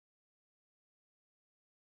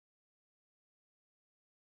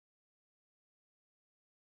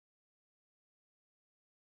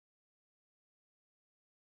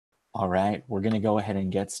All right, we're going to go ahead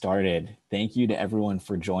and get started. Thank you to everyone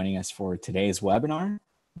for joining us for today's webinar.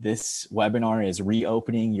 This webinar is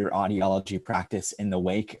reopening your audiology practice in the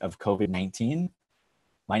wake of COVID-19.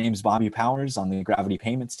 My name is Bobby Powers on the Gravity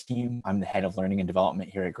Payments team. I'm the head of learning and development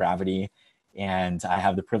here at Gravity, and I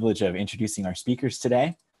have the privilege of introducing our speakers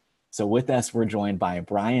today. So with us, we're joined by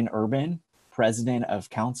Brian Urban, president of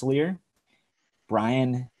Counselor.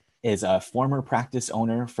 Brian is a former practice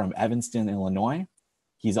owner from Evanston, Illinois.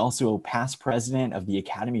 He's also a past president of the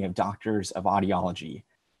Academy of Doctors of Audiology,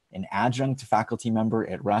 an adjunct faculty member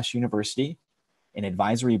at Rush University, an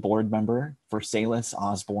advisory board member for Salis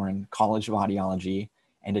Osborne College of Audiology,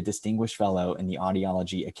 and a distinguished fellow in the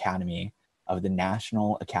Audiology Academy of the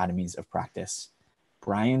National Academies of Practice.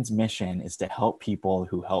 Brian's mission is to help people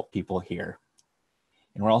who help people hear.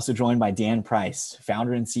 And we're also joined by Dan Price,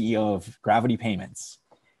 founder and CEO of Gravity Payments.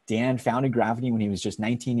 Dan founded Gravity when he was just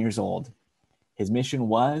 19 years old. His mission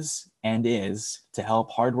was and is to help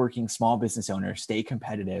hardworking small business owners stay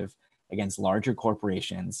competitive against larger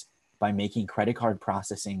corporations by making credit card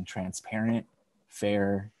processing transparent,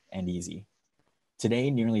 fair, and easy. Today,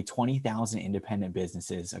 nearly 20,000 independent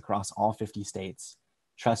businesses across all 50 states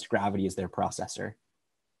trust Gravity as their processor.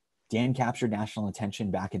 Dan captured national attention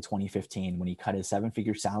back in 2015 when he cut his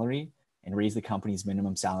seven-figure salary and raised the company's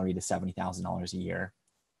minimum salary to $70,000 a year.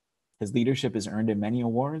 His leadership has earned him many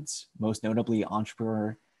awards, most notably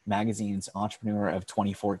Entrepreneur Magazine's Entrepreneur of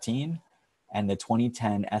 2014 and the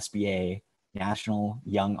 2010 SBA National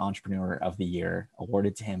Young Entrepreneur of the Year,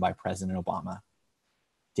 awarded to him by President Obama.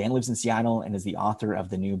 Dan lives in Seattle and is the author of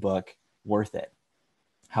the new book, Worth It: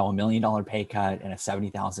 How a $1 Million Pay Cut and a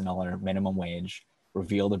 $70,000 minimum wage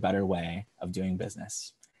revealed a better way of doing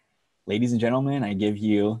business. Ladies and gentlemen, I give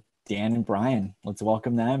you Dan and Brian. Let's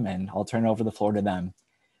welcome them, and I'll turn over the floor to them.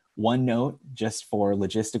 One note, just for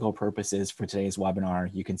logistical purposes for today's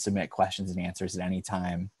webinar, you can submit questions and answers at any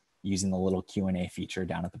time using the little Q&A feature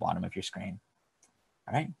down at the bottom of your screen.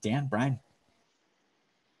 All right, Dan, Brian.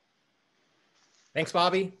 Thanks,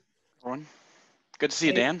 Bobby. Everyone. Good to see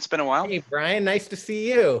you, Dan. It's been a while. Hey, Brian. Nice to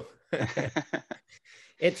see you.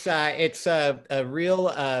 It's a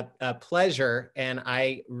real pleasure, and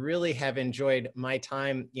I really have enjoyed my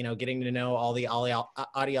time, getting to know all the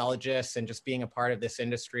audiologists and just being a part of this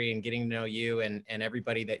industry and getting to know you and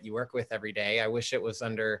everybody that you work with every day. I wish it was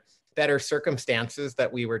under better circumstances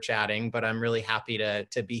that we were chatting, but I'm really happy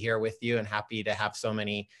to be here with you and happy to have so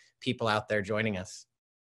many people out there joining us.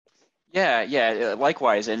 Yeah,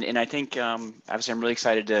 likewise. And I think, obviously, I'm really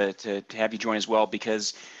excited to have you join as well,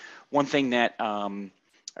 because one thing that,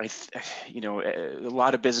 a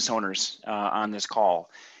lot of business owners on this call,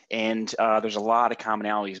 and there's a lot of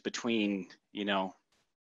commonalities between,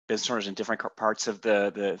 business owners in different parts of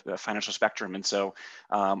the financial spectrum. And so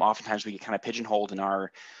oftentimes we get kind of pigeonholed in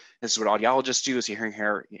this is what audiologists do, this is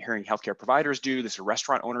hearing healthcare providers do, this is what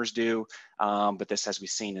restaurant owners do, but this, as we've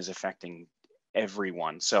seen, is affecting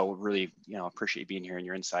everyone. So really, appreciate you being here and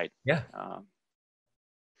your insight. Yeah.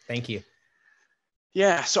 Thank you.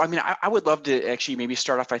 Yeah. So, I mean, I would love to actually maybe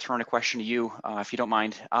start off by throwing a question to you, if you don't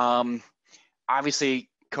mind. Obviously,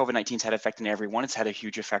 COVID-19's had an effect on everyone. It's had a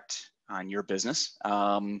huge effect on your business.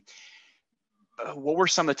 What were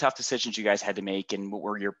some of the tough decisions you guys had to make, and what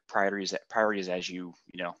were your priorities as you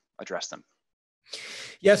address them?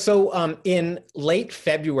 Yeah. So in late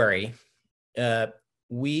February,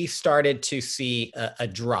 we started to see a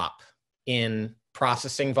drop in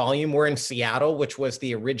processing volume. We're in Seattle, which was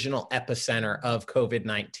the original epicenter of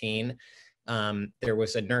COVID-19. There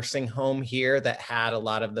was a nursing home here that had a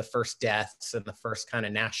lot of the first deaths, and the first kind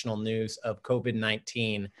of national news of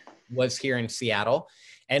COVID-19 was here in Seattle.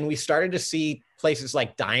 And we started to see places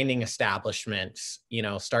like dining establishments,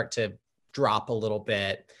 start to drop a little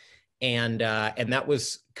bit. And that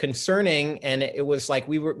was concerning. And it was like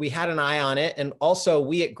we had an eye on it. And also,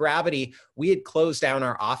 we at Gravity, we had closed down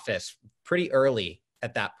our office pretty early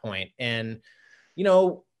at that point. And,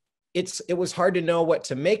 it was hard to know what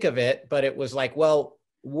to make of it, but it was like, well,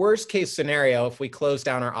 worst case scenario, if we close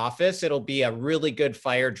down our office, it'll be a really good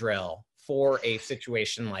fire drill for a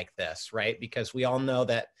situation like this, right? Because we all know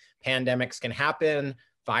that pandemics can happen,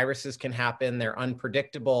 viruses can happen, they're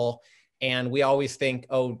unpredictable. And we always think,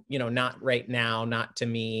 oh, not right now, not to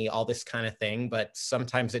me, all this kind of thing. But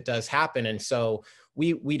sometimes it does happen. And so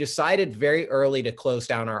we decided very early to close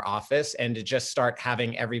down our office and to just start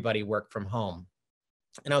having everybody work from home.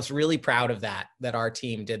 And I was really proud of that our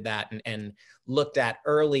team did that and looked at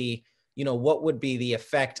early what would be the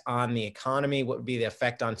effect on the economy? What would be the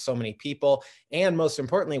effect on so many people? And most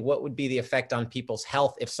importantly, what would be the effect on people's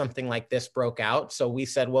health if something like this broke out? So we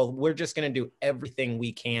said, well, we're just going to do everything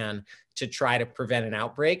we can to try to prevent an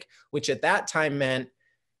outbreak, which at that time meant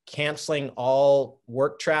canceling all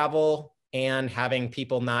work travel and having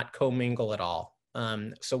people not commingle at all.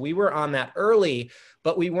 So we were on that early,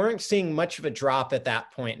 but we weren't seeing much of a drop at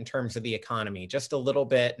that point in terms of the economy, just a little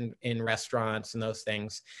bit in restaurants and those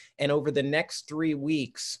things. And over the next 3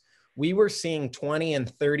 weeks, we were seeing 20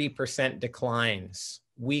 and 30% declines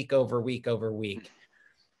week over week over week.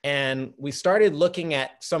 And we started looking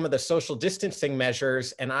at some of the social distancing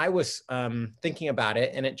measures, and I was thinking about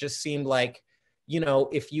it, and it just seemed like,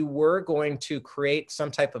 if you were going to create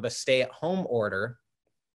some type of a stay-at-home order,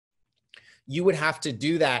 you would have to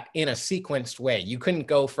do that in a sequenced way. You couldn't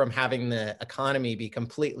go from having the economy be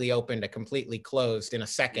completely open to completely closed in a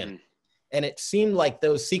second. And it seemed like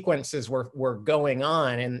those sequences were going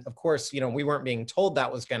on. And of course, we weren't being told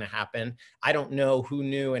that was going to happen. I don't know who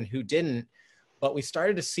knew and who didn't, but we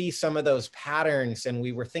started to see some of those patterns, and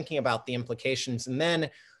we were thinking about the implications. And then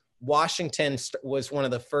Washington was one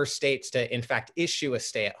of the first states to, in fact, issue a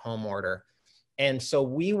stay-at-home order. And so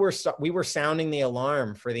we were sounding the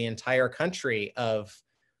alarm for the entire country of,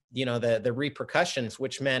 the repercussions,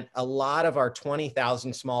 which meant a lot of our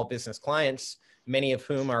 20,000 small business clients, many of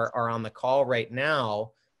whom are on the call right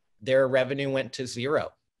now, their revenue went to zero.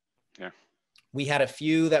 Yeah. We had a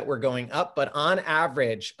few that were going up, but on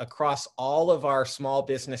average, across all of our small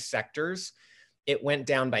business sectors, it went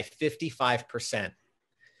down by 55%.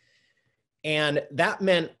 And that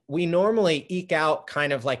meant we normally eke out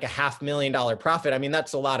kind of like a $500,000 profit. I mean,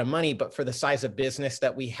 that's a lot of money, but for the size of business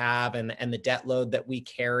that we have and the debt load that we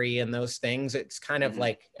carry and those things, it's kind of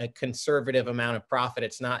like a conservative amount of profit.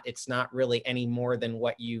 It's not really any more than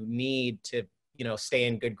what you need to, stay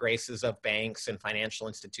in good graces of banks and financial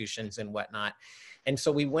institutions and whatnot. And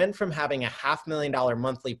so we went from having a $500,000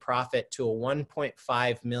 monthly profit to a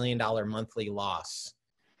 $1.5 million monthly loss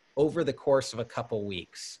over the course of a couple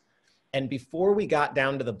weeks. And before we got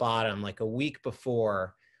down to the bottom, like a week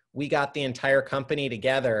before, we got the entire company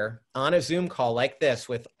together on a Zoom call like this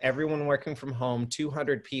with everyone working from home,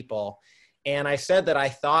 200 people. And I said that I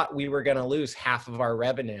thought we were going to lose half of our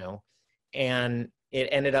revenue. And it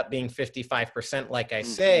ended up being 55%, like I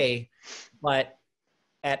say. But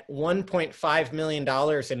at $1.5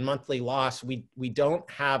 million in monthly loss, we don't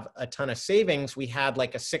have a ton of savings. We had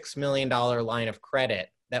like a $6 million line of credit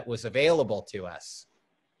that was available to us.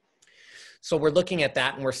 So we're looking at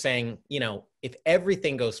that and we're saying, if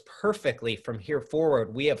everything goes perfectly from here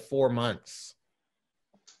forward, we have 4 months.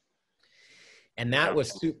 And that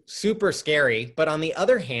was super scary. But on the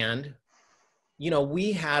other hand,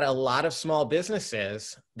 we had a lot of small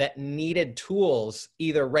businesses that needed tools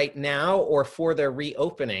either right now or for their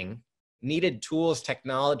reopening, needed tools,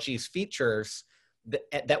 technologies, features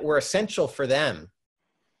that were essential for them,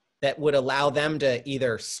 that would allow them to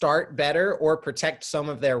either start better or protect some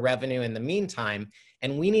of their revenue in the meantime.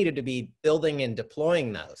 And we needed to be building and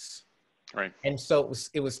deploying those. Right. And so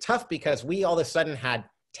it was tough because we all of a sudden had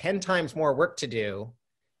 10 times more work to do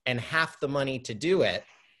and half the money to do it.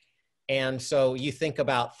 And so you think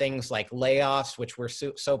about things like layoffs, which we're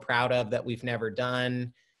so proud of that we've never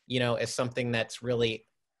done, as something that's really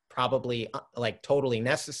probably like totally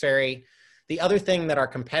necessary. The other thing that our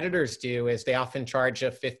competitors do is they often charge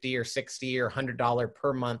a $50 or $60 or $100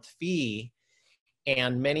 per month fee.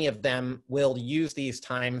 And many of them will use these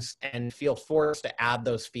times and feel forced to add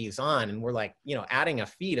those fees on. And we're like, adding a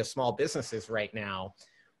fee to small businesses right now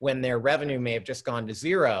when their revenue may have just gone to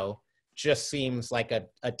zero just seems like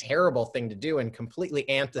a terrible thing to do and completely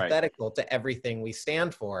antithetical to everything we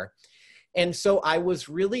stand for. And so I was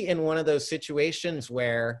really in one of those situations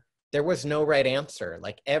where there was no right answer.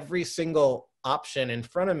 Like every single option in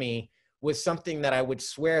front of me was something that I would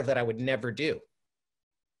swear that I would never do.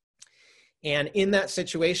 And in that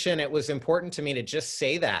situation, it was important to me to just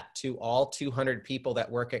say that to all 200 people that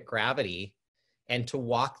work at Gravity and to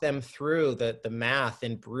walk them through the math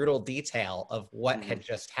in brutal detail of what had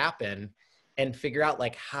just happened and figure out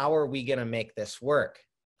like, how are we going to make this work?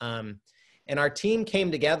 And our team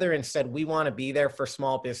came together and said, we want to be there for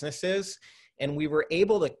small businesses. And we were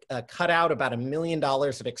able to cut out about $1 million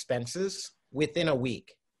of expenses within a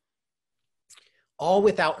week, all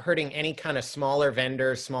without hurting any kind of smaller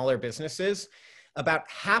vendors, smaller businesses. About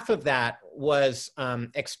half of that was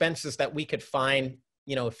expenses that we could find,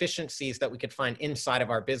 efficiencies that we could find inside of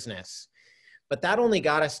our business. But that only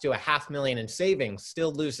got us to $500,000 in savings,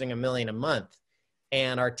 still losing $1 million a month.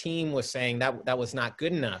 And our team was saying that was not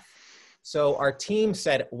good enough. So our team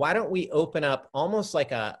said, why don't we open up almost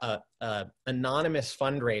like a anonymous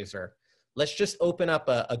fundraiser? Let's just open up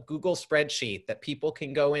a Google spreadsheet that people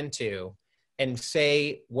can go into and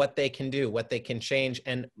say what they can do, what they can change.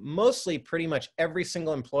 And mostly pretty much every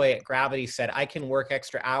single employee at Gravity said, I can work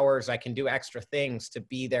extra hours, I can do extra things to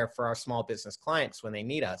be there for our small business clients when they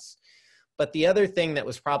need us. But the other thing that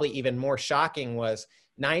was probably even more shocking was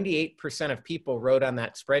 98% of people wrote on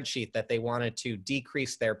that spreadsheet that they wanted to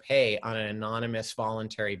decrease their pay on an anonymous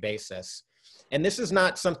voluntary basis. And this is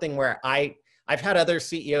not something where I've had other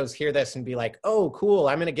CEOs hear this and be like, oh, cool,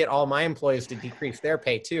 I'm going to get all my employees to decrease their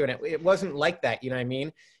pay too. And it wasn't like that. You know what I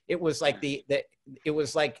mean? It was like the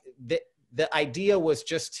idea was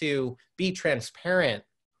just to be transparent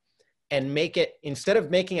and make it, instead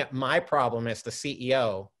of making it my problem as the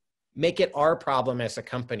CEO, make it our problem as a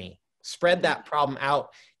company. Spread that problem out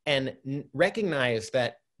and recognize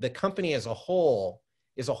that the company as a whole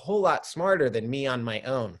is a whole lot smarter than me on my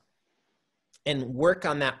own, and work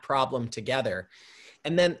on that problem together.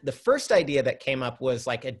 And then the first idea that came up was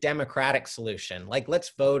like a democratic solution, like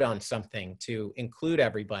let's vote on something to include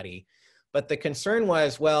everybody. But the concern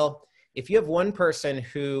was, well, if you have one person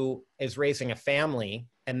who is raising a family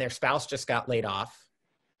and their spouse just got laid off,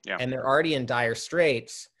 and they're already in dire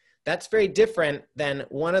straits, that's very different than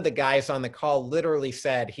one of the guys on the call literally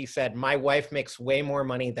said, he said, my wife makes way more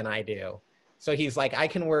money than I do. So he's like, I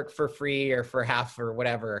can work for free or for half or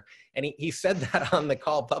whatever. And he said that on the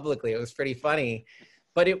call publicly. It was pretty funny.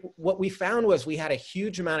 But what we found was we had a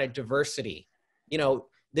huge amount of diversity. You know,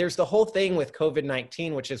 there's the whole thing with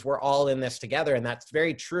COVID-19, which is we're all in this together. And that's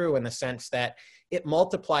very true in the sense that it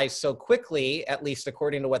multiplies so quickly, at least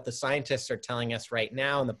according to what the scientists are telling us right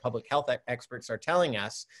now and the public health experts are telling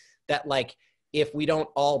us, that like, if we don't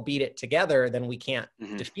all beat it together, then we can't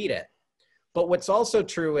defeat it. But what's also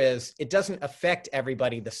true is it doesn't affect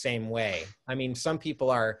everybody the same way. I mean, some people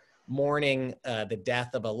are mourning the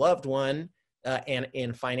death of a loved one and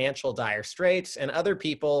in financial dire straits, and other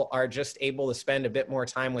people are just able to spend a bit more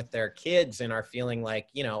time with their kids and are feeling like,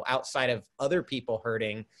 you know, outside of other people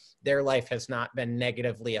hurting, their life has not been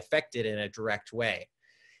negatively affected in a direct way.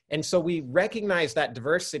 And so we recognized that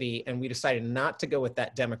diversity, and we decided not to go with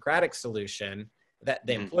that democratic solution that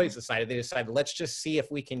the employees decided. They decided, let's just see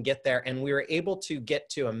if we can get there. And we were able to get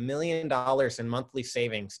to $1 million in monthly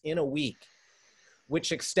savings in a week,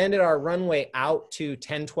 which extended our runway out to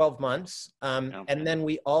 10, 12 months. And then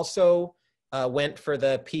we also went for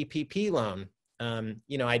the PPP loan.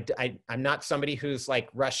 You know, I'm not somebody who's like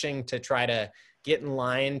rushing to try to get in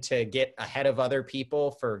line to get ahead of other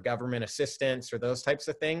people for government assistance or those types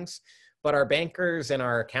of things. But our bankers and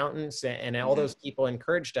our accountants and all those people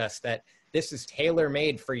encouraged us that this is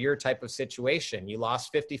tailor-made for your type of situation. You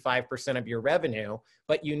lost 55% of your revenue,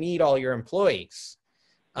 but you need all your employees.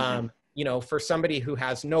 You know, for somebody who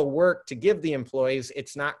has no work to give the employees,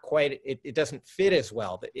 it's not quite, it doesn't fit as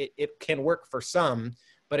well. It can work for some,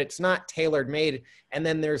 but it's not tailored made. And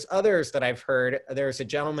then there's others that I've heard. There's a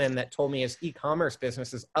gentleman that told me his e-commerce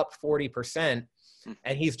business is up 40%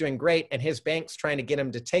 and he's doing great. And his bank's trying to get him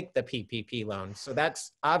to take the PPP loan. So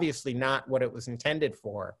that's obviously not what it was intended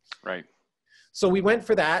for. Right. So we went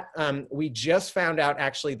for that. We just found out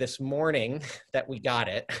actually this morning that we got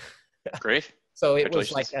it. Great. So it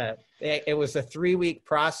was like it was a 3-week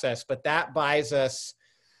process, but that buys us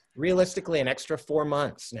realistically an extra 4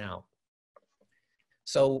 months now.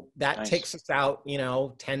 So that takes us out, you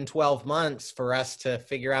know, 10, 12 months for us to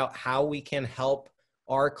figure out how we can help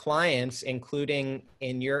our clients, including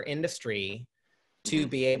in your industry, to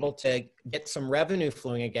be able to get some revenue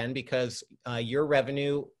flowing again, because your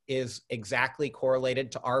revenue is exactly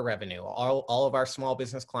correlated to our revenue. All of our small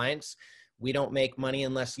business clients, we don't make money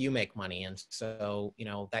unless you make money. And so, you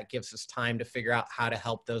know, that gives us time to figure out how to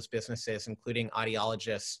help those businesses, including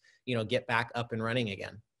audiologists, you know, get back up and running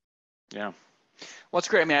again. Yeah. Well, it's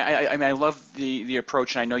great. I mean, I love the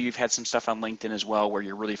approach, and I know you've had some stuff on LinkedIn as well, where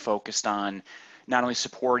you're really focused on not only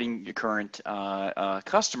supporting your current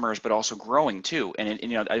customers, but also growing too. And you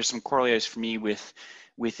know, there's some correlations for me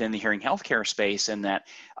within the hearing healthcare space, and that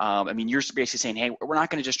I mean, you're basically saying, hey, we're not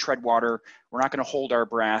going to just tread water, we're not going to hold our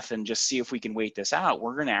breath and just see if we can wait this out.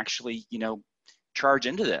 We're going to actually, you know, charge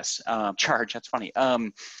into this. That's funny.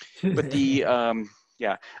 But the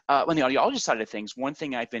yeah. On the audiologist side of things, one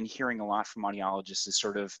thing I've been hearing a lot from audiologists is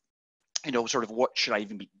sort of what should I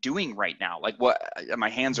even be doing right now? Like, what, my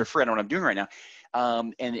hands are free, I don't know what I'm doing right now.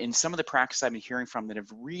 And in some of the practice I've been hearing from that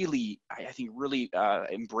have really, I think, really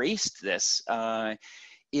embraced this,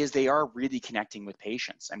 is they are really connecting with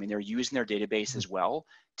patients. I mean, they're using their database as well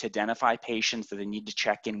to identify patients that they need to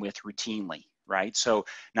check in with routinely, right? So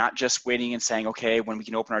not just waiting and saying, okay, when we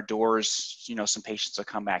can open our doors, you know, some patients will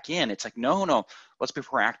come back in. It's like, no, let's be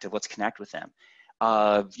proactive. Let's connect with them,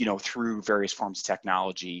 you know, through various forms of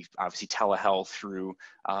technology, obviously telehealth, through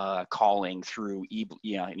calling, through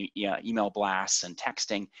email blasts and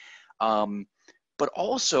texting. But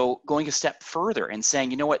also going a step further and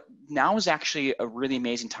saying, you know what, now is actually a really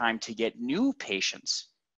amazing time to get new patients,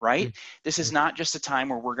 right? Mm-hmm. This is not just a time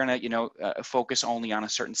where we're going to, you know, focus only on a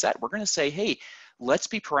certain set. We're going to say, hey, let's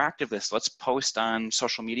be proactive. Let's post on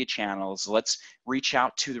social media channels. Let's reach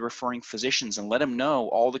out to the referring physicians and let them know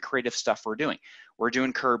all the creative stuff we're doing. We're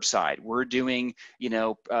doing curbside. We're doing, you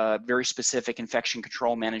know, very specific infection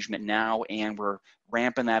control management now, and we're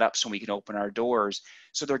ramping that up so we can open our doors.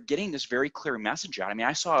 So they're getting this very clear message out. I mean,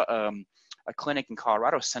 I saw a clinic in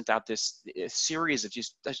Colorado sent out this series of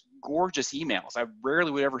just gorgeous emails. I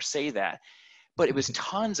rarely would ever say that, but it was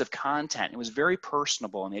tons of content. It was very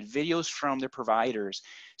personable, and they had videos from their providers.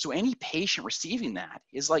 So any patient receiving that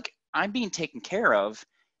is like, I'm being taken care of,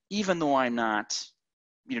 even though I'm not,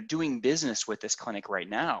 you know, doing business with this clinic right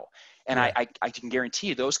now. And yeah. I can guarantee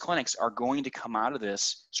you those clinics are going to come out of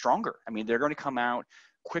this stronger. I mean, they're going to come out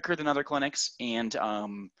quicker than other clinics, and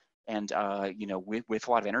you know, with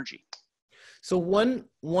a lot of energy. So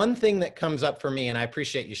one thing that comes up for me, and I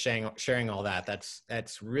appreciate you sharing all that.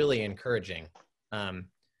 That's really encouraging.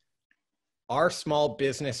 Our small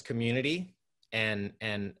business community and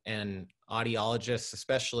audiologists,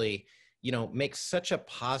 especially, you know, makes such a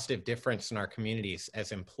positive difference in our communities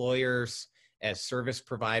as employers, as service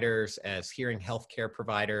providers, as hearing healthcare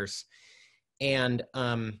providers. And,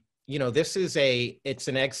 you know, it's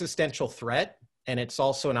an existential threat, and it's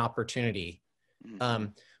also an opportunity.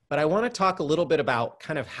 But I want to talk a little bit about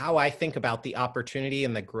kind of how I think about the opportunity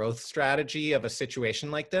and the growth strategy of a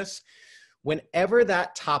situation like this. Whenever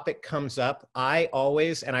that topic comes up, I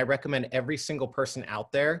always, and I recommend every single person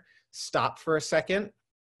out there, stop for a second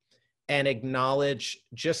and acknowledge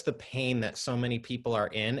just the pain that so many people are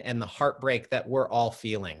in and the heartbreak that we're all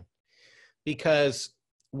feeling. Because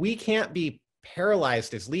we can't be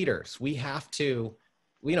paralyzed as leaders. We have to,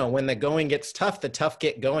 you know, when the going gets tough, the tough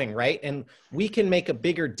get going, right? And we can make a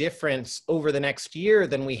bigger difference over the next year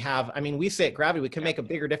than we have. I mean, we say at Gravity, we can make a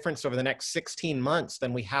bigger difference over the next 16 months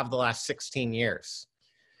than we have the last 16 years.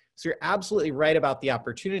 So you're absolutely right about the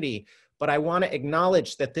opportunity, but I want to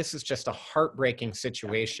acknowledge that this is just a heartbreaking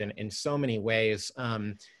situation in so many ways.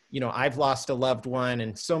 You know, I've lost a loved one,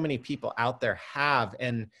 and so many people out there have,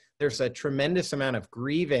 and there's a tremendous amount of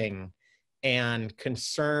grieving and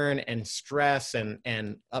concern and stress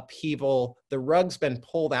and upheaval. The rug's been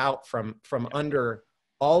pulled out from under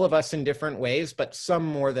all of us in different ways, but some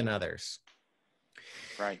more than others.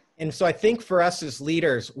 Right. And so I think for us as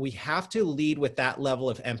leaders, we have to lead with that level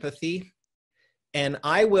of empathy. And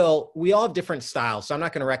we all have different styles, so I'm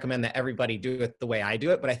not going to recommend that everybody do it the way I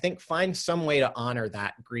do it, but I think find some way to honor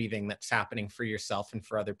that grieving that's happening for yourself and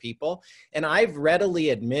for other people. And I've readily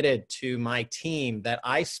admitted to my team that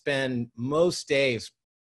I spend most days,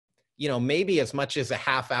 you know, maybe as much as a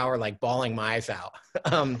half hour, like bawling my eyes out.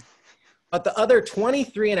 But the other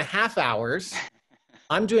 23 and a half hours,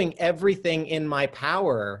 I'm doing everything in my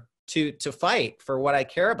power to fight for what I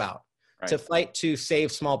care about, right. To fight to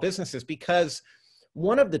save small businesses, because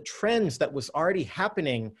one of the trends that was already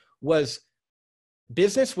happening was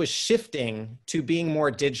business was shifting to being more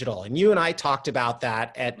digital. And you and I talked about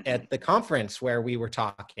that at the conference where we were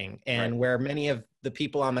talking, and right. Where many of the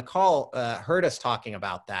people on the call heard us talking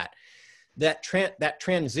about that. That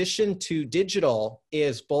transition to digital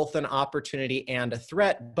is both an opportunity and a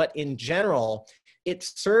threat, but in general, it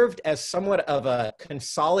served as somewhat of a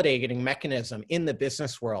consolidating mechanism in the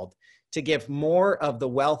business world to give more of the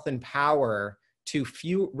wealth and power to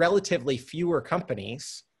relatively fewer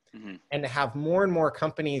companies, and to have more and more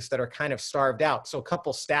companies that are kind of starved out. So a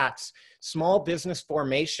couple stats: small business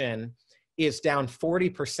formation is down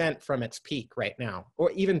 40% from its peak right now,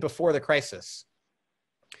 or even before the crisis.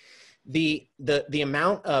 The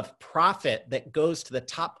amount of profit that goes to the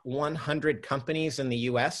top 100 companies in the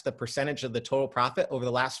US, the percentage of the total profit over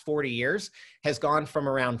the last 40 years, has gone from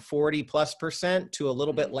around 40+% to a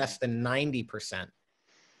little bit less than 90%.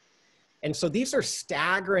 And so these are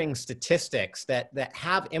staggering statistics that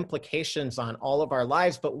have implications on all of our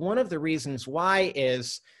lives. But one of the reasons why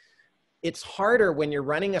is it's harder when you're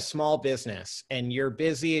running a small business and you're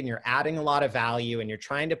busy and you're adding a lot of value and you're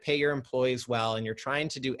trying to pay your employees well and you're trying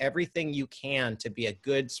to do everything you can to be a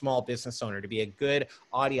good small business owner, to be a good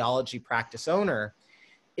audiology practice owner.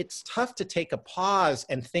 It's tough to take a pause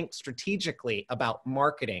and think strategically about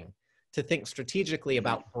marketing, to think strategically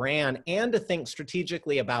about brand, and to think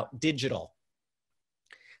strategically about digital.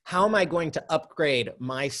 How am I going to upgrade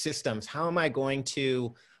my systems? How am I going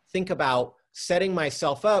to think about setting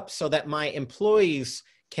myself up so that my employees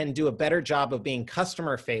can do a better job of being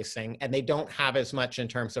customer facing and they don't have as much in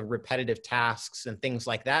terms of repetitive tasks and things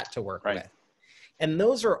like that to work with? And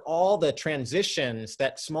those are all the transitions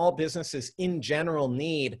that small businesses in general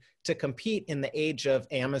need to compete in the age of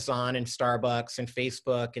Amazon and Starbucks and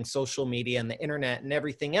Facebook and social media and the internet and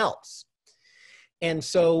everything else. And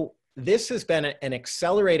so this has been an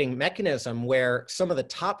accelerating mechanism where some of the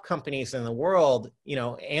top companies in the world, you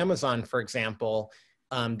know, Amazon, for example,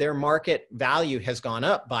 their market value has gone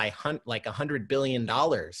up by like $100 billion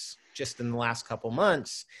just in the last couple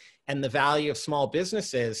months. And the value of small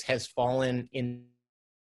businesses has fallen in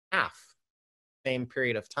half the same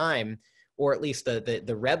period of time, or at least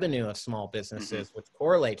the revenue of small businesses, which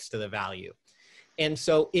correlates to the value. And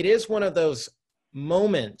so it is one of those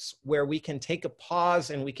moments where we can take a pause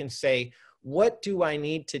and we can say, what do I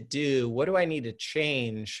need to do? What do I need to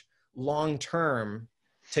change long term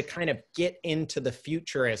to kind of get into the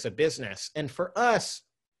future as a business? And for us,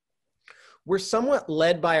 we're somewhat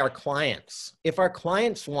led by our clients. If our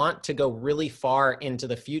clients want to go really far into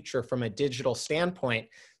the future from a digital standpoint,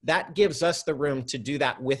 that gives us the room to do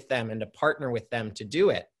that with them and to partner with them to do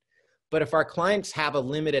it. But if our clients have a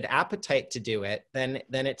limited appetite to do it, then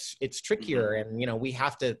it's trickier, and you know, we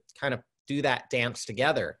have to kind of do that dance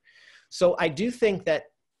together. So I do think that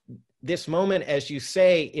this moment, as you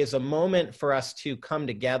say, is a moment for us to come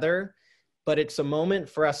together, but it's a moment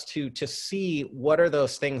for us to see what are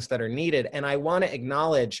those things that are needed. And I want to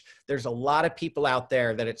acknowledge there's a lot of people out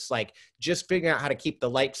there that it's like just figuring out how to keep the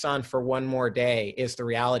lights on for one more day is the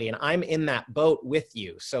reality. And I'm in that boat with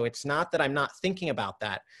you. So it's not that I'm not thinking about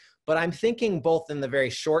that, but I'm thinking both in the very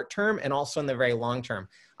short term and also in the very long term.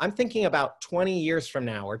 I'm thinking about 20 years from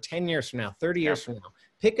now or 10 years from now, 30 years from now.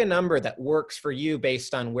 Pick a number that works for you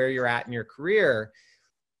based on where you're at in your career.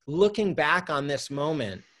 Looking back on this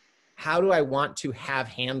moment, how do I want to have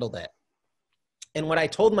handled it? And what I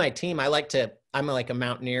told my team, I'm like a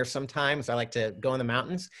mountaineer sometimes. I like to go in the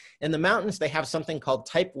mountains. In the mountains, they have something called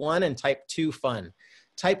type 1 and type 2 fun.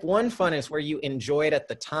 Type 1 fun is where you enjoy it at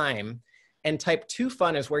the time. And type 2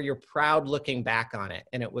 fun is where you're proud looking back on it.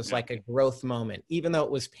 And it was like a growth moment, even though it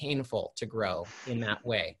was painful to grow in that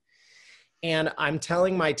way. And I'm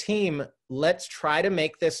telling my team, let's try to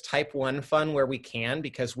make this type 1 fun where we can,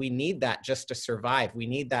 because we need that just to survive. We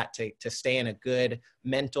need that to stay in a good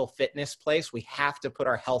mental fitness place. We have to put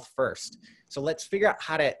our health first. So let's figure out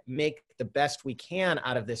how to make the best we can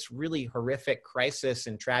out of this really horrific crisis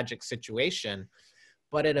and tragic situation.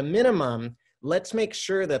 But at a minimum, let's make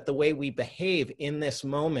sure that the way we behave in this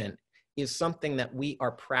moment is something that we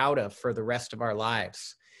are proud of for the rest of our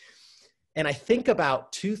lives. And I think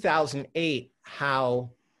about 2008,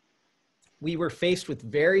 how we were faced with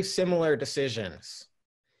very similar decisions.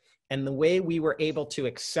 And the way we were able to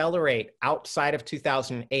accelerate outside of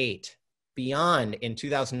 2008, beyond in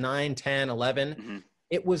 2009, 10, 11,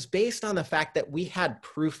 it was based on the fact that we had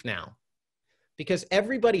proof now. Because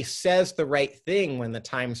everybody says the right thing when the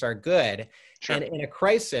times are good. Sure. And in a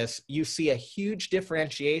crisis, you see a huge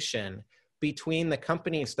differentiation between the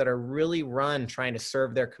companies that are really run trying to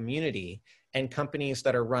serve their community and companies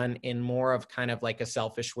that are run in more of kind of like a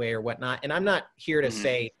selfish way or whatnot. And I'm not here to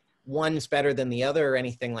say one's better than the other or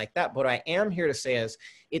anything like that. But what I am here to say is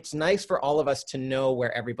it's nice for all of us to know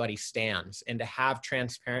where everybody stands and to have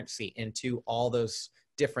transparency into all those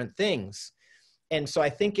different things. And so I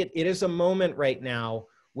think it is a moment right now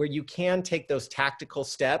where you can take those tactical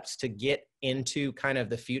steps to get into kind of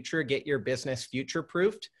the future, get your business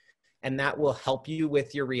future-proofed, and that will help you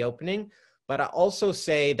with your reopening. But I also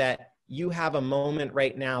say that you have a moment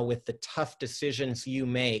right now with the tough decisions you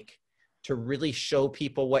make to really show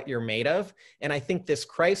people what you're made of. And I think this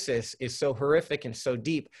crisis is so horrific and so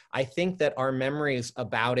deep. I think that our memories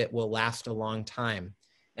about it will last a long time.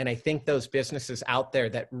 And I think those businesses out there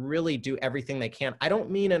that really do everything they can, I don't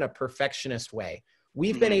mean in a perfectionist way.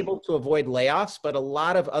 We've been able to avoid layoffs, but a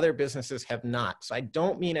lot of other businesses have not. So I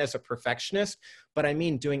don't mean as a perfectionist, but I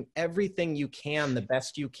mean doing everything you can, the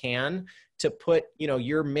best you can, to put, you know,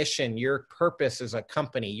 your mission, your purpose as a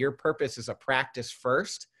company, your purpose as a practice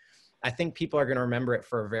first. I think people are going to remember it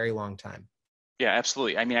for a very long time. Yeah,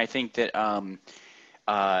 absolutely. I mean, I think that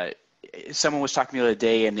someone was talking the other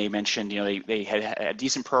day and they mentioned, you know, they had a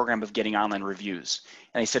decent program of getting online reviews.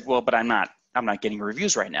 And they said, well, but I'm not getting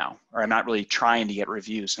reviews right now, or I'm not really trying to get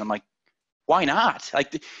reviews. And I'm like, why not?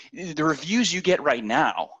 Like the reviews you get right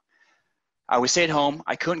now, I was stay at home.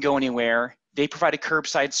 I couldn't go anywhere. They provide a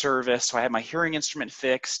curbside service. So I had my hearing instrument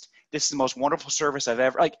fixed. This is the most wonderful service I've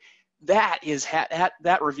ever, like, that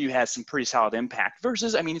review has some pretty solid impact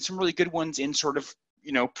versus, I mean, some really good ones in sort of,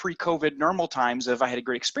 pre-COVID normal times of I had a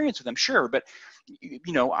great experience with them, sure. But,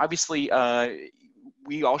 obviously,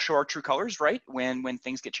 we all show our true colors, right? When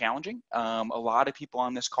things get challenging. A lot of people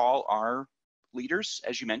on this call are leaders,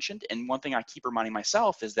 as you mentioned. And one thing I keep reminding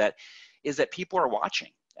myself is that people are watching.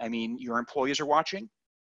 I mean, your employees are watching,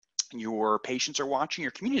 your patients are watching,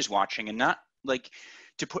 your community is watching, and not like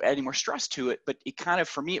to put any more stress to it, but it kind of,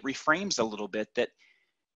 for me, it reframes a little bit that,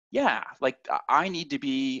 yeah, like I need to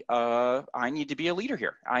be a leader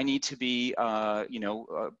here. I need to be,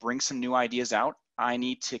 bring some new ideas out. I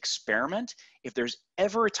need to experiment. If there's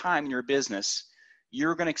ever a time in your business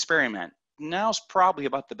you're going to experiment, now's probably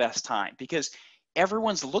about the best time, because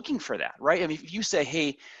everyone's looking for that, right? I mean, if you say,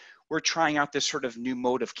 hey, we're trying out this sort of new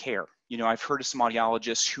mode of care. I've heard of some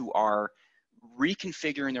audiologists who are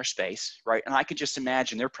reconfiguring their space, right? And I could just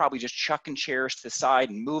imagine they're probably just chucking chairs to the side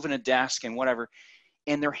and moving a desk and whatever.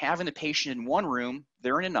 And they're having the patient in one room,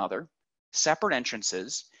 they're in another, separate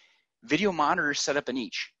entrances, video monitors set up in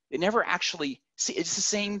each. They never actually see, it's the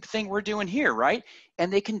same thing we're doing here, right?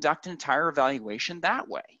 And they conduct an entire evaluation that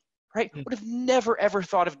way, right? Would have never, ever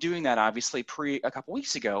thought of doing that, obviously, a couple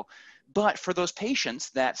weeks ago. But for those patients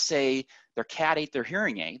that say their cat ate their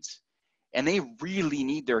hearing aids and they really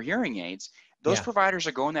need their hearing aids, those providers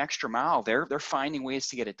are going the extra mile. They're finding ways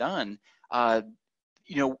to get it done.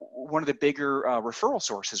 One of the bigger referral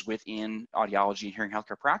sources within audiology and hearing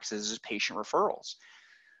healthcare practices is patient referrals.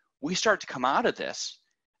 We start to come out of this,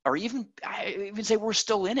 or I even say we're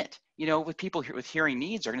still in it, with people with hearing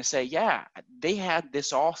needs are going to say, yeah, they had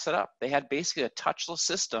this all set up. They had basically a touchless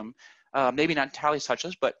system, maybe not entirely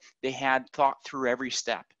touchless, but they had thought through every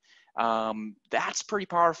step. That's pretty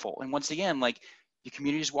powerful. And once again, like, the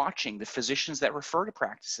community is watching, the physicians that refer to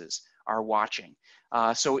practices are watching.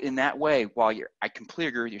 So in that way, while I completely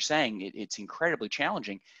agree with you saying it's incredibly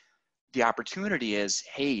challenging, the opportunity is,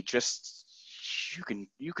 hey, just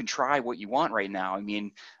you can try what you want right now. I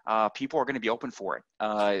mean, people are going to be open for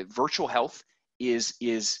it. Virtual health is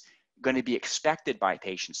going to be expected by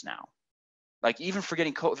patients now. Like, even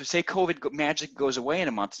forgetting COVID, say COVID magically goes away in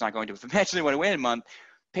a month, it's not going to. If it magically went away in a month,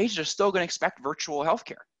 patients are still going to expect virtual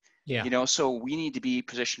healthcare. Yeah. So we need to be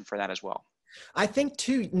positioned for that as well. I think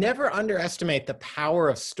too, never underestimate the power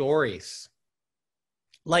of stories.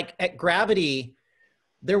 Like at Gravity,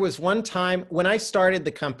 there was one time when I started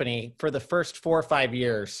the company, for the first 4 or 5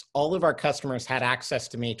 years, all of our customers had access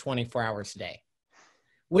to me 24 hours a day,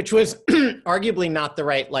 which was arguably not the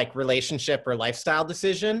right relationship or lifestyle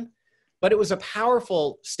decision, but it was a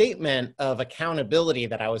powerful statement of accountability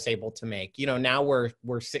that I was able to make. Now we're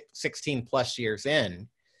 16 plus years in.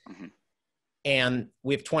 Mm-hmm. And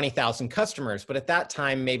we have 20,000 customers, but at that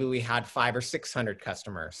time, maybe we had 500 or 600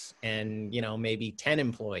 customers and, maybe 10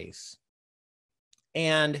 employees.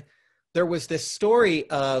 And there was this story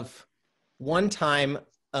of one time,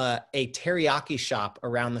 a teriyaki shop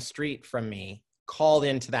around the street from me called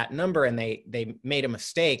into that number, and they made a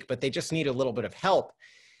mistake, but they just need a little bit of help.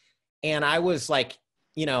 And I was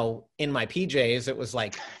in my PJs, it was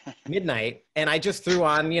midnight, and I just threw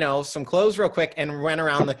on, some clothes real quick and went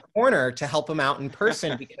around the corner to help them out in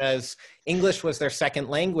person because English was their second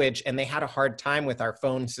language and they had a hard time with our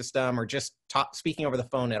phone system or just speaking over the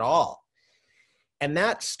phone at all. And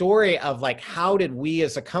that story of how did we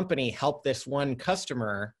as a company help this one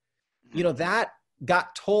customer, that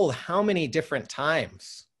got told how many different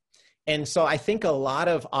times. And so I think a lot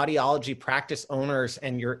of audiology practice owners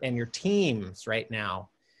and your teams right now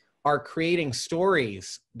are creating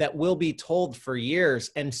stories that will be told for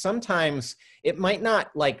years. And sometimes it might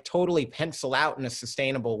not totally pencil out in a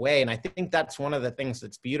sustainable way. And I think that's one of the things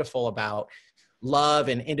that's beautiful about love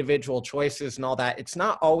and individual choices and all that. It's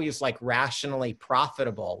not always rationally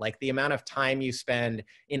profitable. The amount of time you spend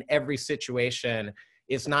in every situation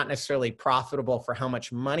is not necessarily profitable for how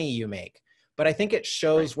much money you make. But I think it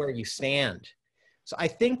shows where you stand. So I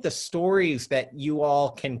think the stories that you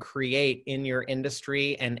all can create in your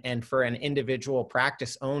industry and for an individual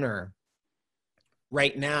practice owner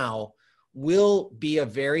right now will be a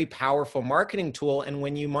very powerful marketing tool. And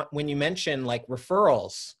when you mention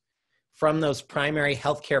referrals from those primary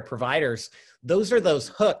healthcare providers, those are those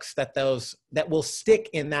hooks that will stick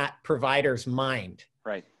in that provider's mind.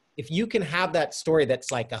 Right. If you can have that story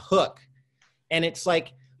that's like a hook, and it's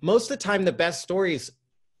most of the time, the best stories,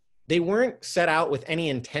 they weren't set out with any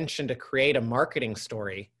intention to create a marketing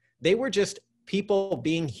story. They were just people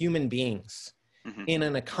being human beings in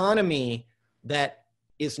an economy that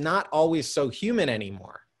is not always so human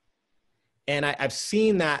anymore. And I've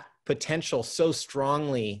seen that potential so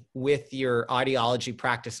strongly with your audiology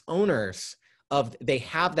practice owners they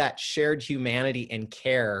have that shared humanity and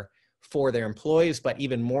care for their employees, but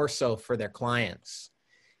even more so for their clients.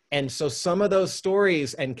 And so some of those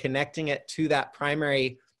stories and connecting it to that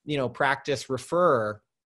primary, practice referrer,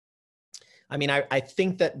 I mean, I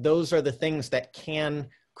think that those are the things that can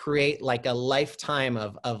create like a lifetime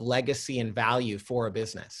of legacy and value for a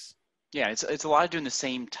business. Yeah, it's a lot of doing the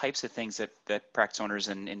same types of things that practice owners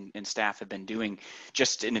and staff have been doing,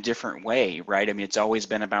 just in a different way, right? I mean, it's always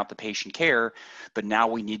been about the patient care, but now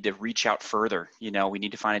we need to reach out further. We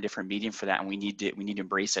need to find a different medium for that, and we need to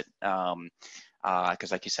embrace it,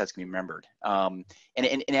 because, like you said, it's going to be remembered.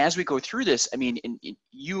 And as we go through this, I mean,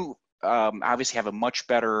 you obviously have a much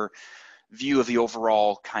better view of the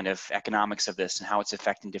overall kind of economics of this and how it's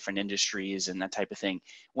affecting different industries and that type of thing.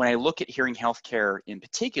 When I look at hearing healthcare in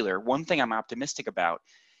particular, one thing I'm optimistic about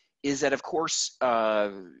is that, of course,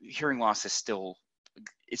 hearing loss is still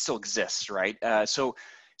exists, right? So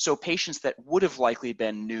patients that would have likely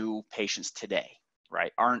been new patients today,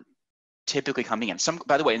 right, aren't typically coming in. Some,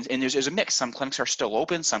 by the way, and there's a mix. Some clinics are still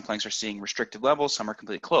open. Some clinics are seeing restricted levels. Some are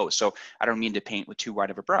completely closed. So I don't mean to paint with too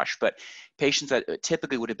wide of a brush, but patients that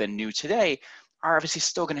typically would have been new today are obviously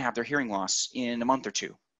still going to have their hearing loss in a month or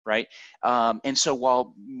two, right? And so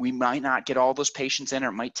while we might not get all those patients in, or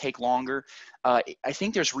it might take longer, I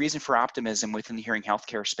think there's reason for optimism within the hearing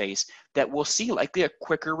healthcare space that we'll see likely a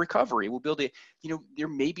quicker recovery. We'll be able to, there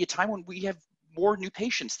may be a time when we have more new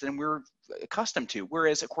patients than we're accustomed to.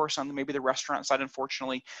 Whereas, of course, on maybe the restaurant side,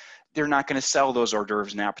 unfortunately, they're not going to sell those hors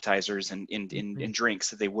d'oeuvres and appetizers and drinks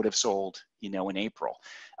that they would have sold, in April.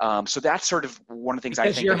 So that's sort of one of the things I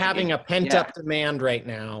think. Because you're having a pent-up demand right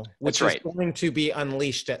now, which is going to be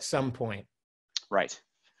unleashed at some point. Right.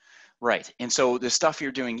 And so the stuff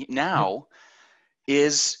you're doing now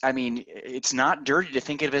is, I mean, it's not dirty to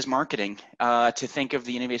think of it as marketing, to think of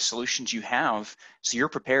the innovative solutions you have, so you're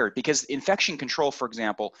prepared. Because infection control, for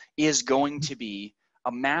example, is going to be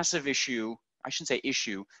a massive issue. I shouldn't say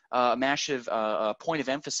issue, a massive point of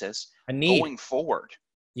emphasis going forward.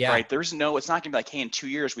 Yeah. Right. It's not going to be like, hey, in 2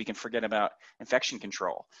 years we can forget about infection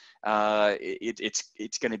control.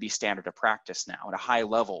 It's going to be standard of practice now at a high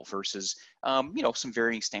level versus some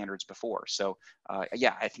varying standards before. So I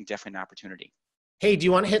think definitely an opportunity. Hey, do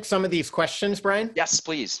you want to hit some of these questions, Brian? Yes,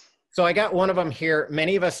 please. So I got one of them here.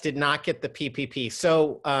 Many of us did not get the PPP.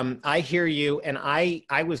 So I hear you, and I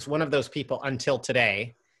was one of those people until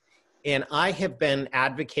today. And I have been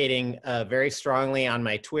advocating very strongly on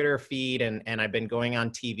my Twitter feed, and I've been going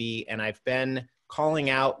on TV, and I've been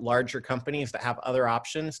calling out larger companies that have other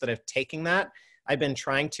options that have taken that. I've been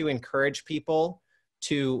trying to encourage people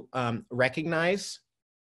to recognize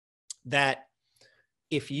that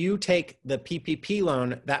if you take the PPP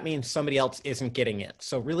loan, that means somebody else isn't getting it.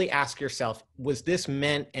 So really ask yourself, was this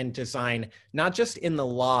meant and designed not just in the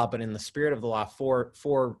law, but in the spirit of the law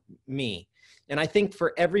for me? And I think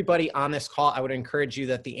for everybody on this call, I would encourage you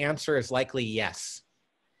that the answer is likely yes.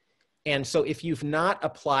 And so if you've not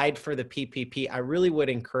applied for the PPP, I really would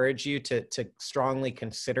encourage you to strongly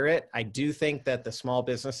consider it. I do think that the small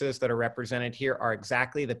businesses that are represented here are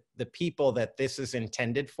exactly the people that this is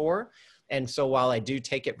intended for. And so while I do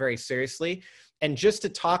take it very seriously, and just to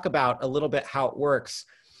talk about a little bit how it works,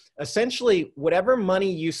 essentially whatever money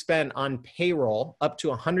you spend on payroll, up to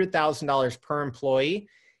 $100,000 per employee,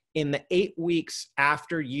 in the 8 weeks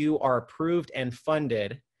after you are approved and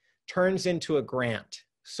funded, turns into a grant.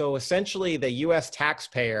 So essentially the US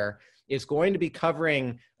taxpayer is going to be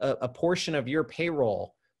covering a portion of your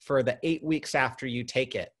payroll for the 8 weeks after you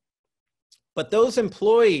take it. But those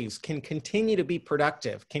employees can continue to be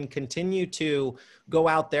productive, can continue to go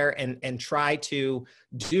out there and try to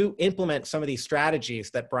implement some of these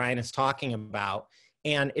strategies that Brian is talking about.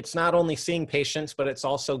 And it's not only seeing patients, but it's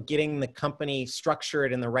also getting the company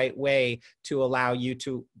structured in the right way to allow you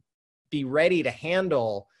to be ready to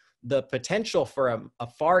handle the potential for a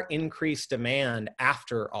far increased demand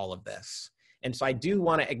after all of this. And so I do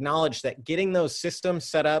want to acknowledge that getting those systems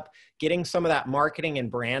set up, getting some of that marketing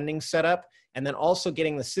and branding set up, and then also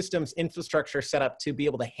getting the systems infrastructure set up to be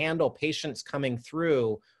able to handle patients coming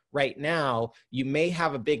through right now, you may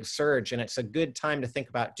have a big surge, and it's a good time to think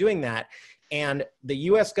about doing that. And the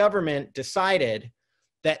US government decided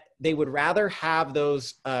that they would rather have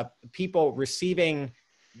those people receiving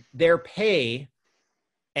their pay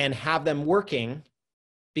and have them working,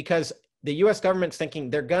 because the US government's thinking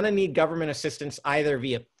they're gonna need government assistance either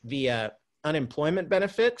via unemployment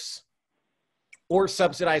benefits or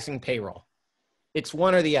subsidizing payroll. It's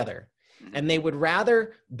one or the other. And they would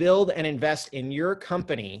rather build and invest in your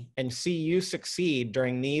company and see you succeed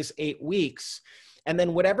during these 8 weeks. And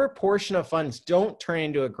then whatever portion of funds don't turn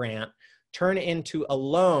into a grant, turn into a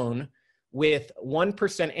loan with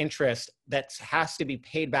 1% interest that has to be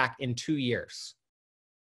paid back in 2 years.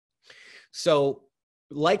 So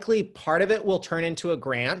likely part of it will turn into a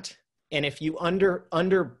grant. And if you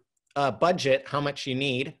under budget how much you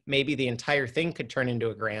need, maybe the entire thing could turn into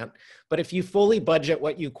a grant. But if you fully budget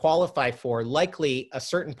what you qualify for, likely a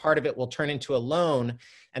certain part of it will turn into a loan,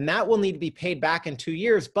 and that will need to be paid back in 2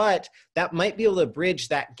 years, but that might be able to bridge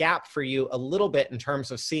that gap for you a little bit in terms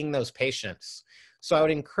of seeing those patients. So I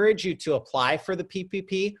would encourage you to apply for the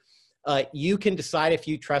PPP. You can decide if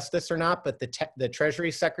you trust this or not, but the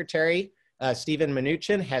Treasury Secretary, Steven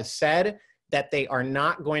Mnuchin, has said that they are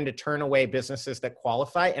not going to turn away businesses that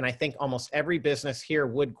qualify. And I think almost every business here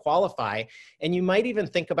would qualify. And you might even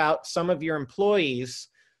think about some of your employees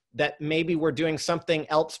that maybe were doing something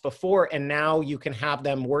else before, and now you can have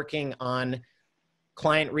them working on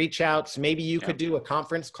client reach outs. Maybe you could do a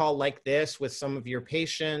conference call like this with some of your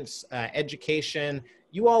patients, education.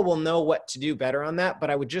 You all will know what to do better on that, but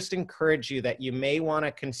I would just encourage you that you may want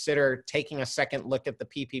to consider taking a second look at the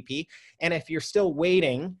PPP. And if you're still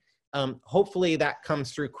waiting, hopefully that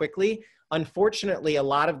comes through quickly. Unfortunately, a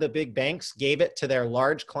lot of the big banks gave it to their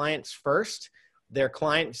large clients first, their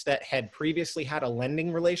clients that had previously had a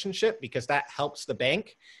lending relationship, because that helps the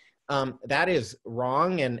bank. That is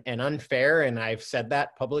wrong and unfair, and I've said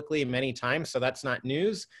that publicly many times, so that's not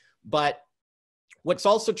news. But what's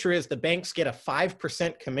also true is the banks get a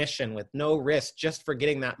 5% commission with no risk just for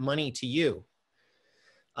getting that money to you.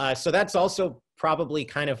 So that's also probably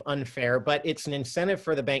kind of unfair, but it's an incentive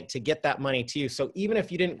for the bank to get that money to you. So even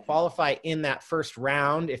if you didn't qualify in that first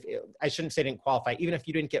round, I shouldn't say didn't qualify, even if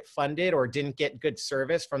you didn't get funded or didn't get good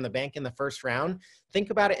service from the bank in the first round, think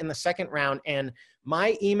about it in the second round. And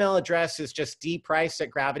my email address is just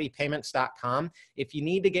dprice@gravitypayments.com. If you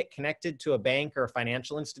need to get connected to a bank or a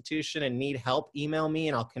financial institution and need help, email me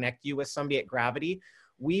and I'll connect you with somebody at Gravity.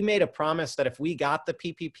 We made a promise that if we got the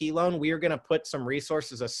PPP loan, we are going to put some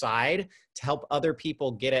resources aside to help other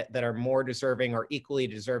people get it that are more deserving or equally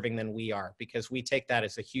deserving than we are, because we take that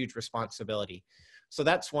as a huge responsibility. So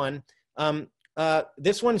that's one.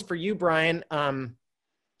 This one's for you, Brian.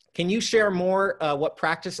 Can you share more what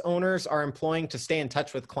practice owners are employing to stay in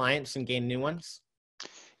touch with clients and gain new ones?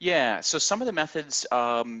 Yeah, so some of the methods,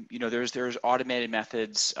 there's automated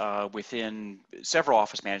methods within several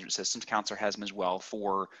office management systems. Counselor has them as well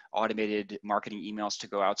for automated marketing emails to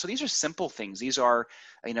go out. So these are simple things. These are,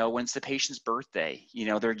 when it's the patient's birthday,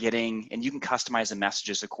 they're getting, and you can customize the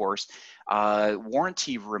messages, of course,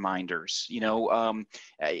 warranty reminders.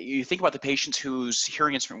 You think about the patients whose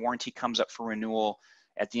hearing instrument warranty comes up for renewal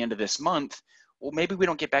at the end of this month. Well, maybe we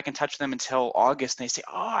don't get back in touch with them until August, and they say,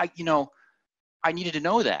 I needed to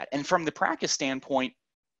know that. And from the practice standpoint,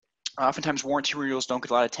 oftentimes warranty renewals don't get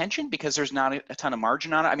a lot of attention because there's not a ton of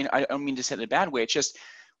margin on it. I mean, I don't mean to say it in a bad way. It's just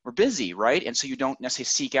we're busy, right? And so you don't necessarily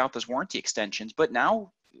seek out those warranty extensions. But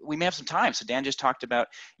now we may have some time. So Dan just talked about,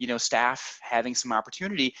 staff having some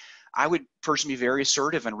opportunity. I would personally be very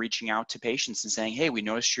assertive in reaching out to patients and saying, hey, we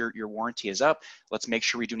noticed your warranty is up. Let's make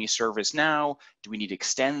sure we do any service now. Do we need to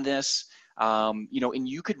extend this? And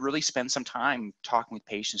you could really spend some time talking with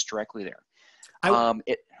patients directly there. Go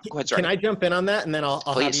ahead, sorry. Can I jump in on that, and then I'll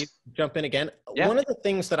have you jump in again? Yeah. One of the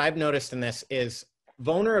things that I've noticed in this is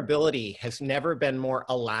vulnerability has never been more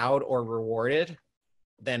allowed or rewarded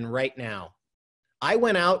than right now. I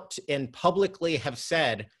went out and publicly have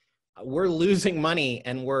said, we're losing money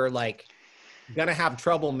and we're gonna have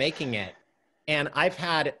trouble making it. And I've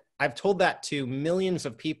told that to millions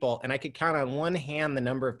of people, and I could count on one hand the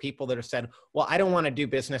number of people that have said, well, I don't want to do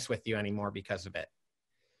business with you anymore because of it.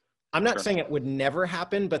 I'm not saying it would never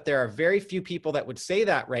happen, but there are very few people that would say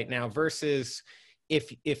that right now versus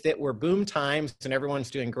if it were boom times and everyone's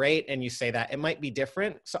doing great and you say that, it might be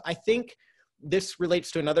different. So I think this relates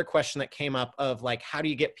to another question that came up of how do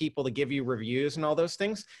you get people to give you reviews and all those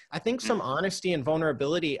things? I think some honesty and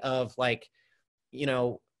vulnerability of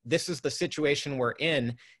this is the situation we're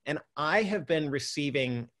in. And I have been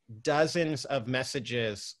receiving dozens of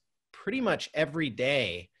messages pretty much every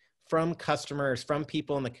day from customers, from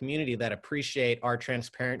people in the community that appreciate our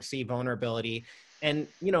transparency, vulnerability. And,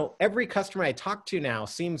 every customer I talk to now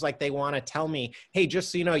seems like they want to tell me, hey,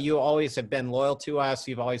 just so you know, you always have been loyal to us.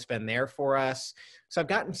 You've always been there for us. So I've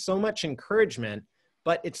gotten so much encouragement,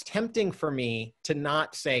 but it's tempting for me to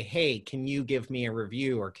not say, hey, can you give me a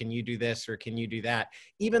review, or can you do this, or can you do that?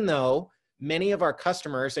 Even though many of our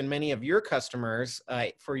customers and many of your customers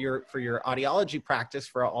for your audiology practice,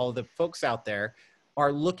 for all of the folks out there,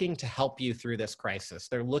 are looking to help you through this crisis.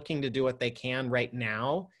 They're looking to do what they can right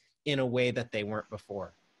now in a way that they weren't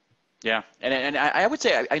before. Yeah, and I would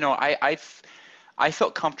say, I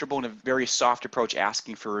felt comfortable in a very soft approach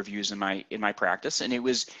asking for reviews in my practice, and it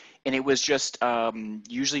was just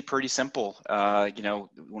usually pretty simple. You know,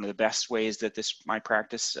 one of the best ways that my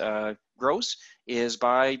practice grows is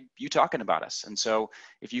by you talking about us. And so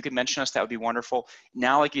if you could mention us, that would be wonderful.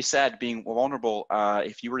 Now, like you said, being vulnerable,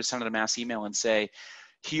 if you were to send out a mass email and say,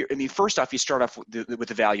 here, I mean, first off, you start off with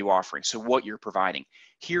the value offering. So what you're providing.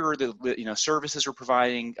 Here are the services we're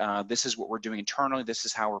providing. This is what we're doing internally. This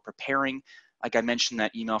is how we're preparing. Like I mentioned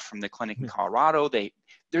that email from the clinic in Colorado,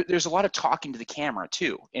 there's a lot of talking to the camera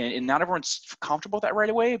too. And not everyone's comfortable with that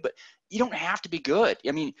right away, but you don't have to be good.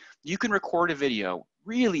 I mean, you can record a video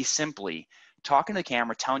really simply, talking to the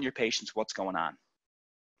camera, telling your patients what's going on,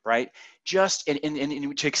 right? Just, and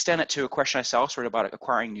to extend it to a question I saw sort of about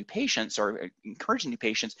acquiring new patients or encouraging new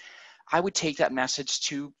patients, I would take that message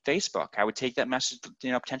to Facebook. I would take that message,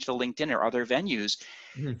 potentially to LinkedIn or other venues,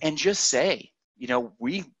 and just say,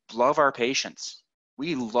 we love our patients.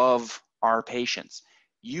 We love our patients.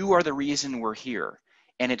 You are the reason we're here.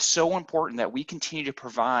 And it's so important that we continue to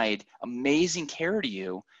provide amazing care to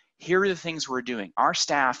you. Here are the things we're doing. Our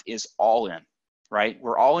staff is all in, right?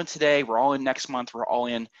 We're all in today. We're all in next month. We're all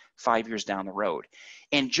in 5 years down the road.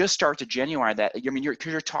 And just start to genuine that. I mean,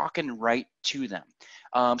 because you're talking right to them.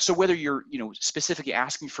 So whether you're, specifically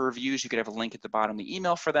asking for reviews, you could have a link at the bottom of the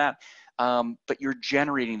email for that. But you're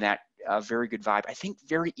generating that very good vibe. I think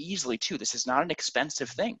very easily too. This is not an expensive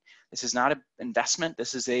thing. This is not an investment.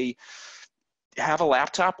 This is have a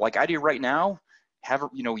laptop like I do right now, have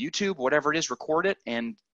YouTube, whatever it is, record it,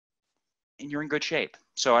 and you're in good shape.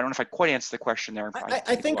 So I don't know if I quite answered the question there.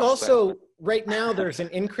 I think also right now there's an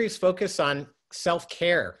increased focus on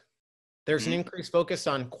self-care. There's an increased focus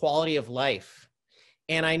on quality of life.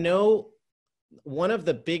 And I know one of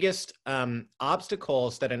the biggest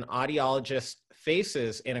obstacles that an audiologist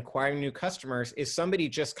faces in acquiring new customers is somebody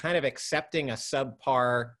just kind of accepting a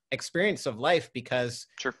subpar experience of life because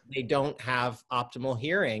they don't have optimal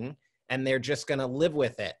hearing and they're just going to live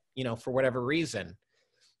with it, for whatever reason.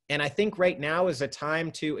 And I think right now is a time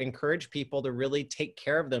to encourage people to really take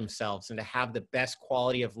care of themselves and to have the best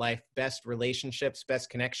quality of life, best relationships, best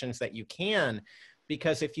connections that you can.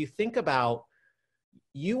 Because if you think about,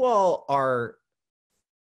 you all are,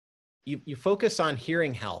 you focus on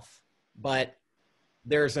hearing health, but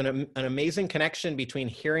there's an amazing connection between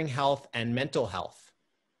hearing health and mental health.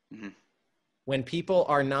 When people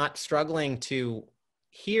are not struggling to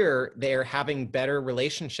hear, they're having better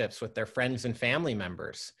relationships with their friends and family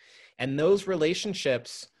members. And those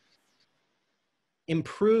relationships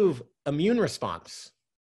improve immune response.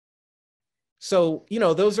 So,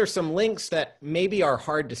 those are some links that maybe are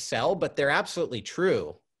hard to sell, but they're absolutely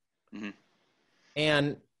true.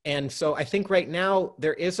 And so I think right now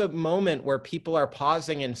there is a moment where people are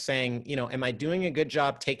pausing and saying, am I doing a good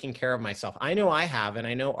job taking care of myself? I know I have, and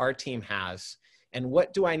I know our team has. And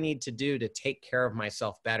what do I need to do to take care of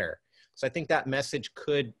myself better? So I think that message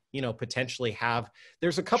could, potentially have,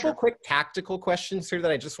 there's a couple quick tactical questions here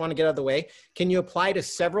that I just want to get out of the way. Can you apply to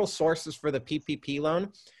several sources for the PPP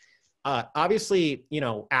loan? Obviously,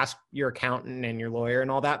 ask your accountant and your lawyer and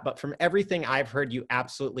all that, but from everything I've heard, you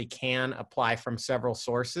absolutely can apply from several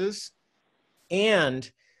sources.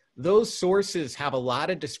 And those sources have a lot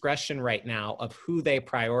of discretion right now of who they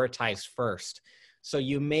prioritize first. So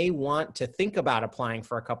you may want to think about applying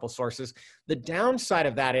for a couple sources. The downside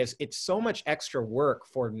of that is it's so much extra work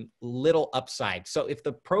for little upside. So if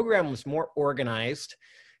the program was more organized,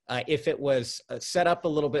 if it was set up a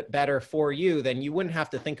little bit better for you, then you wouldn't have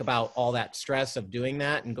to think about all that stress of doing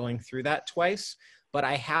that and going through that twice. But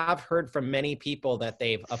I have heard from many people that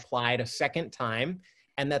they've applied a second time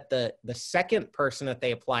and that the second person that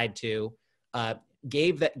they applied to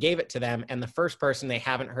gave it to them, and the first person they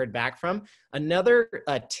haven't heard back from. Another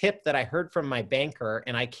tip that I heard from my banker,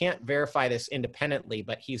 and I can't verify this independently,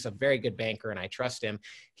 but he's a very good banker and I trust him.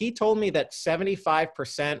 He told me that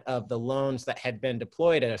 75% of the loans that had been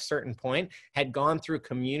deployed at a certain point had gone through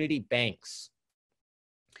community banks.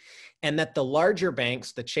 And that the larger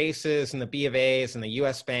banks, the Chases and the B of A's and the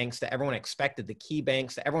US banks that everyone expected, the key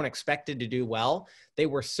banks that everyone expected to do well, they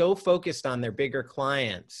were so focused on their bigger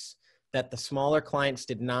clients that the smaller clients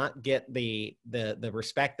did not get the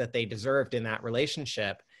respect that they deserved in that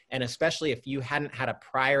relationship. And especially if you hadn't had a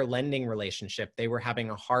prior lending relationship, they were having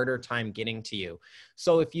a harder time getting to you.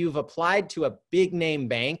 So if you've applied to a big name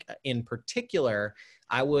bank in particular,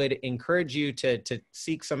 I would encourage you to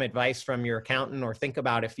seek some advice from your accountant or think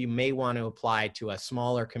about if you may want to apply to a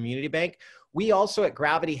smaller community bank. We also at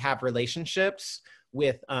Gravity have relationships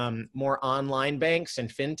with more online banks and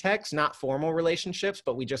fintechs, not formal relationships,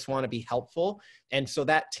 but we just want to be helpful. And so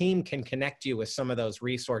that team can connect you with some of those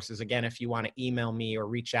resources. Again, if you want to email me or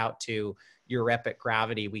reach out to your rep at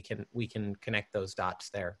Gravity, we can connect those dots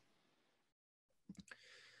there.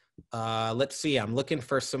 Let's see, I'm looking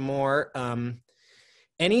for some more.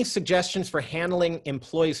 Any suggestions for handling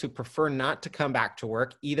employees who prefer not to come back to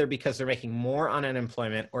work, either because they're making more on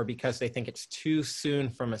unemployment or because they think it's too soon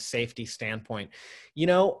from a safety standpoint? You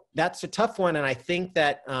know, that's a tough one. And I think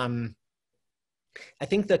that, I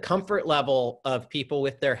think the comfort level of people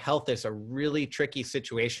with their health is a really tricky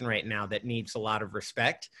situation right now that needs a lot of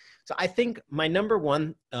respect. So I think my number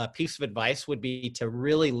one piece of advice would be to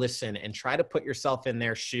really listen and try to put yourself in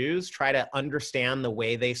their shoes, try to understand the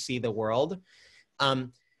way they see the world.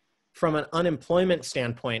 From an unemployment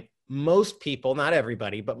standpoint, most people, not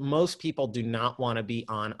everybody, but most people do not want to be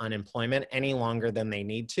on unemployment any longer than they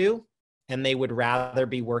need to, and they would rather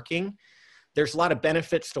be working. There's a lot of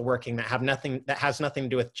benefits to working that has nothing to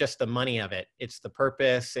do with just the money of it. It's the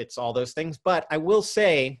purpose, it's all those things. But I will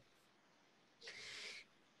say,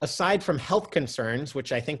 aside from health concerns,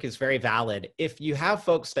 which I think is very valid, if you have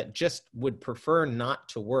folks that just would prefer not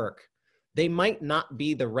to work, they might not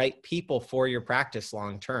be the right people for your practice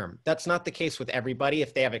long-term. That's not the case with everybody.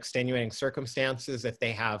 If they have extenuating circumstances, if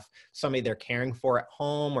they have somebody they're caring for at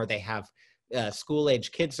home, or they have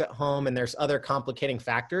school-age kids at home, and there's other complicating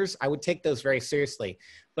factors, I would take those very seriously.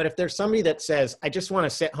 But if there's somebody that says, I just want to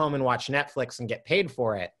sit home and watch Netflix and get paid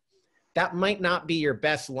for it, that might not be your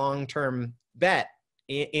best long-term bet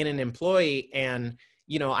in an employee. And,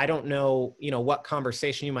 you know, I don't know, you know, what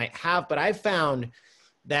conversation you might have, but I've found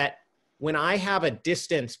that when I have a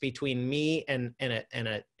distance between me and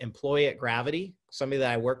an employee at Gravity, somebody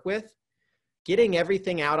that I work with, getting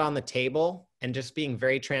everything out on the table and just being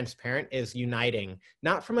very transparent is uniting,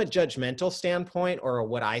 not from a judgmental standpoint or a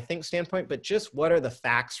what I think standpoint, but just what are the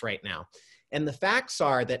facts right now. And the facts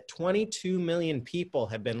are that 22 million people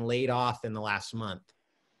have been laid off in the last month.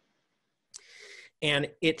 And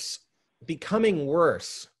it's becoming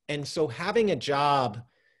worse. And so having a job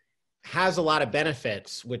has a lot of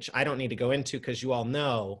benefits, which I don't need to go into because you all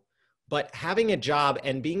know, but having a job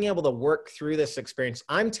and being able to work through this experience,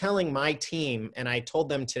 I'm telling my team, and I told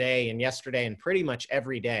them today and yesterday and pretty much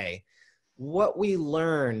every day, what we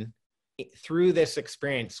learn through this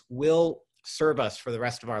experience will serve us for the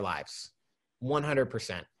rest of our lives,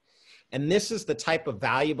 100%. And this is the type of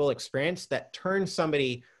valuable experience that turns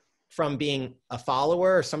somebody from being a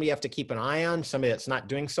follower or somebody you have to keep an eye on, somebody that's not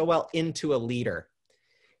doing so well, into a leader.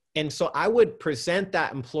 And so I would present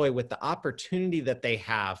that employee with the opportunity that they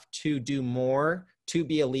have to do more, to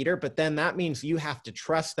be a leader, but then that means you have to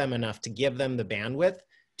trust them enough to give them the bandwidth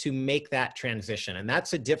to make that transition. And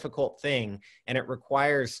that's a difficult thing. And it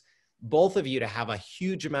requires both of you to have a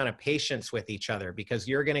huge amount of patience with each other, because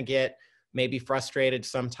you're going to get maybe frustrated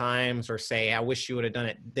sometimes or say, I wish you would have done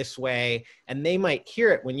it this way. And they might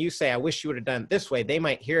hear it when you say, I wish you would have done it this way. They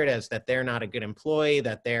might hear it as that they're not a good employee,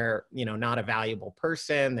 that they're, you know, not a valuable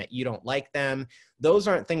person, that you don't like them. Those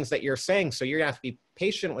aren't things that you're saying. So you're gonna have to be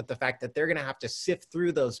patient with the fact that they're gonna have to sift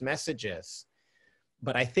through those messages.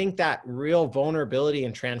 But I think that real vulnerability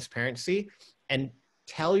and transparency, and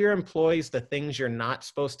tell your employees the things you're not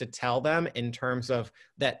supposed to tell them, in terms of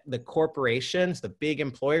that the corporations, the big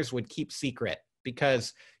employers, would keep secret,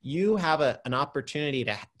 because you have an opportunity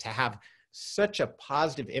to have such a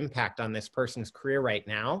positive impact on this person's career right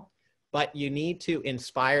now, but you need to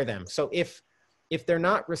inspire them. So if they're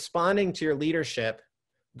not responding to your leadership,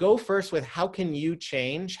 go first with how can you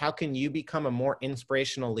change? How can you become a more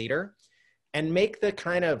inspirational leader? And make the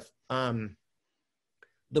kind of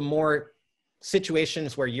the more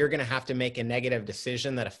situations where you're going to have to make a negative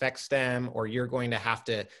decision that affects them, or you're going to have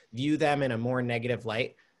to view them in a more negative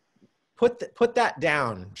light, put that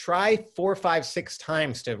down. Try 4, 5, 6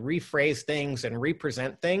 times to rephrase things and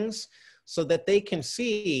represent things so that they can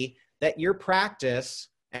see that your practice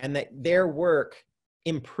and that their work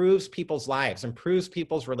improves people's lives, improves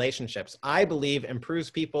people's relationships. I believe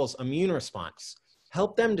improves people's immune response.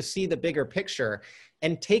 Help them to see the bigger picture,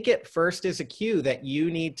 and take it first as a cue that you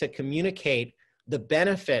need to communicate the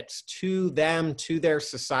benefits to them, to their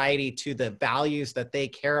society, to the values that they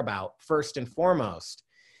care about first and foremost.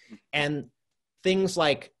 And things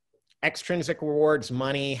like extrinsic rewards,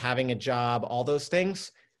 money, having a job, all those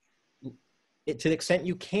things, to the extent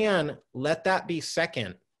you can, let that be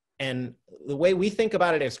second. And the way we think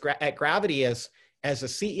about it at Gravity is, as a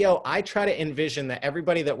CEO, I try to envision that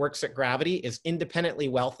everybody that works at Gravity is independently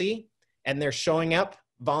wealthy, and they're showing up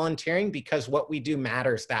volunteering because what we do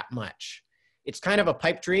matters that much. It's kind of a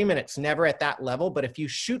pipe dream, and it's never at that level. But if you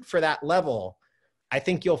shoot for that level, I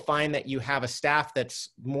think you'll find that you have a staff that's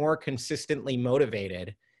more consistently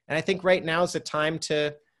motivated. And I think right now is the time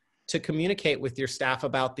to communicate with your staff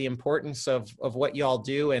about the importance of what y'all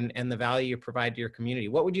do and the value you provide to your community.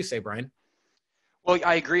 What would you say, Brian? Well,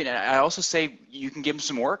 I agree. And I also say you can give them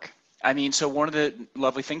some work. I mean, so one of the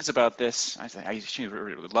lovely things about this, I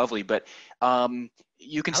shouldn't lovely, but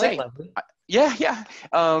you can say, lovely. yeah, yeah.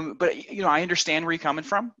 But you know, I understand where you're coming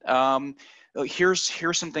from. Here's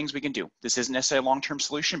some things we can do. This isn't necessarily a long-term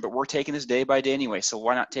solution, but we're taking this day by day anyway. So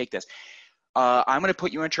why not take this? I'm going to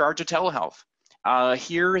put you in charge of telehealth.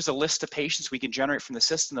 Here is a list of patients we can generate from the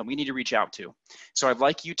system that we need to reach out to. So I'd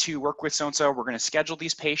like you to work with so-and-so. We're going to schedule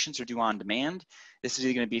these patients or do on demand. This is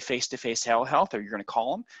either going to be face-to-face telehealth or you're going to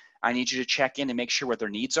call them. I need you to check in and make sure what their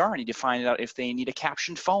needs are. I need to find out if they need a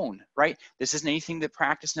captioned phone, right? This isn't anything that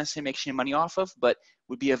practice necessarily makes you money off of, but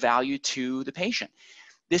would be of value to the patient.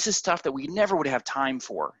 This is stuff that we never would have time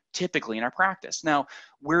for typically in our practice. Now,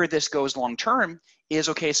 where this goes long-term is,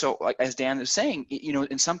 okay, so like, as Dan is saying, you know,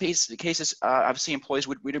 in some cases, obviously employees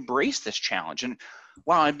would embrace this challenge. And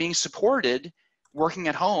wow, I'm being supported working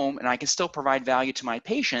at home and I can still provide value to my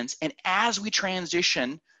patients. And as we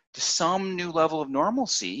transition to some new level of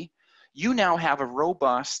normalcy, you now have a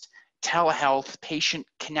robust telehealth patient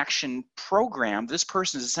connection program this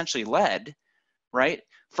person is essentially led, right,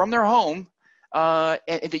 from their home, and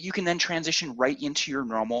that you can then transition right into your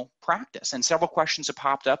normal practice. And several questions have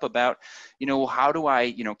popped up about, you know, how do I,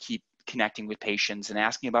 you know, keep connecting with patients and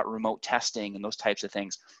asking about remote testing and those types of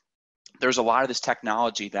things. There's a lot of this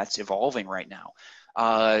technology that's evolving right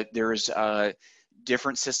now. There's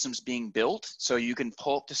different systems being built so you can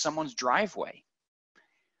pull up to someone's driveway,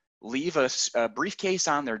 leave a briefcase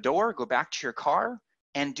on their door, go back to your car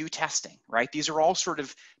and do testing, right? These are all sort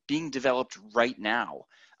of being developed right now.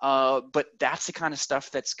 But that's the kind of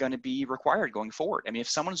stuff that's going to be required going forward. I mean, if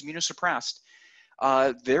someone's immunosuppressed,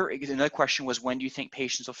 another question was, when do you think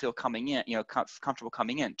patients will feel coming in, you know, comfortable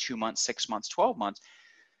coming in? 2 months, 6 months, 12 months?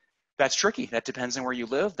 That's tricky. That depends on where you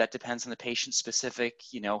live. That depends on the patient's specific,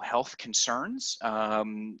 you know, health concerns,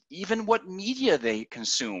 even what media they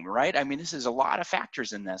consume, right? I mean, this is a lot of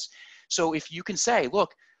factors in this. So if you can say,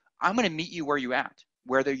 look, I'm going to meet you where you're at,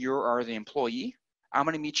 whether you are the employee, I'm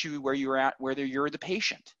going to meet you where you're at, whether you're the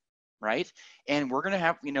patient, right? And we're going to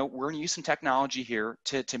have, you know, we're going to use some technology here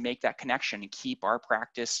to make that connection and keep our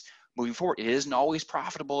practice moving forward. It isn't always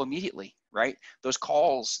profitable immediately, right? Those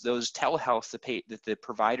calls, those telehealth that the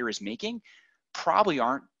provider is making probably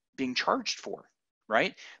aren't being charged for,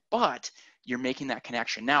 right? But you're making that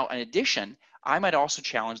connection. Now, in addition, I might also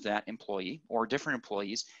challenge that employee or different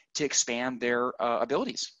employees to expand their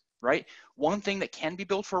abilities, right? One thing that can be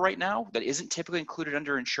billed for right now that isn't typically included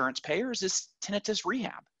under insurance payers is tinnitus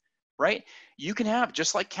rehab, right? You can have,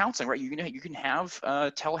 just like counseling, right? You can have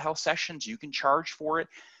telehealth sessions, you can charge for it.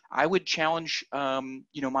 I would challenge,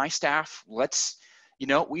 you know, my staff, you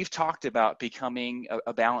know, we've talked about becoming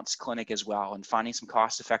a balanced clinic as well and finding some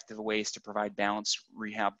cost-effective ways to provide balanced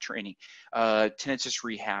rehab training, tinnitus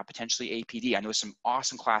rehab, potentially APD. I know some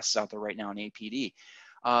awesome classes out there right now in APD.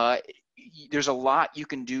 There's a lot you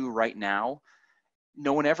can do right now.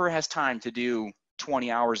 No one ever has time to do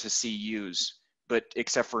 20 hours of CUs, but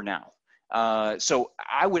except for now. So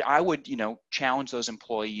I would, you know, challenge those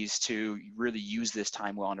employees to really use this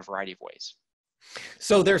time well in a variety of ways.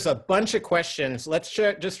 So there's a bunch of questions. Let's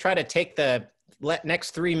just try to take the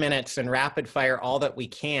next 3 minutes and rapid fire all that we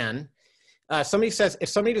can. Somebody says, if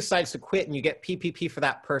somebody decides to quit and you get PPP for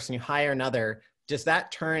that person, you hire another, does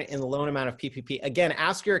that turn in the loan amount of PPP? Again,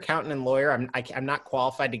 ask your accountant and lawyer. I'm not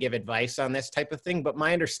qualified to give advice on this type of thing, but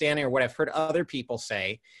my understanding, or what I've heard other people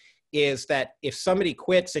say, is that if somebody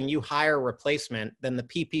quits and you hire a replacement, then the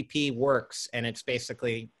PPP works and it's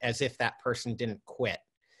basically as if that person didn't quit.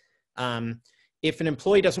 If an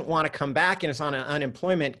employee doesn't want to come back and is on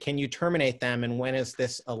unemployment, can you terminate them, and when is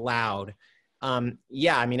this allowed?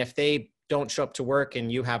 Yeah, I mean, if they don't show up to work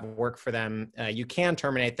and you have work for them, you can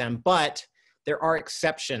terminate them, but there are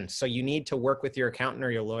exceptions. So you need to work with your accountant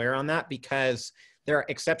or your lawyer on that, because there are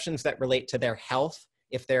exceptions that relate to their health.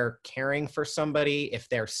 If they're caring for somebody, if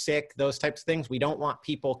they're sick, those types of things. We don't want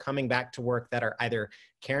people coming back to work that are either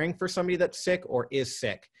caring for somebody that's sick or is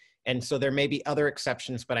sick. And so there may be other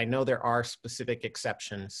exceptions, but I know there are specific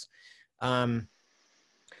exceptions.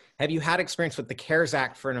 Have you had experience with the CARES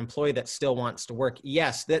Act for an employee that still wants to work?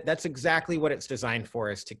 Yes, that's exactly what it's designed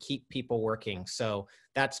for, is to keep people working. So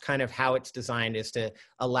that's kind of how it's designed, is to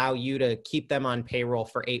allow you to keep them on payroll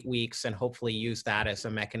for 8 weeks and hopefully use that as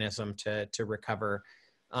a mechanism to recover.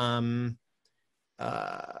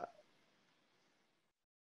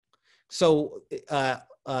 So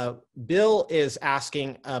Bill is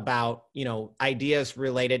asking about, ideas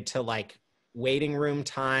related to like waiting room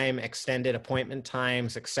time, extended appointment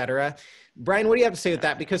times, et cetera. Brian, what do you have to say with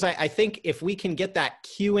that? Because I think if we can get that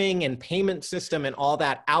queuing and payment system and all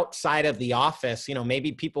that outside of the office,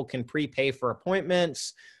 maybe people can prepay for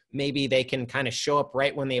appointments. Maybe they can kind of show up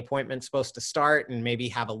right when the appointment's supposed to start and maybe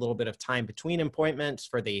have a little bit of time between appointments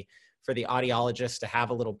for the audiologist to have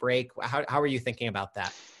a little break. How are you thinking about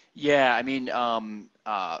that? Yeah, I mean,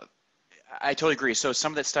 I totally agree. So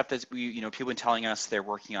some of that stuff that people have been telling us they're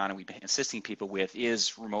working on and we've been assisting people with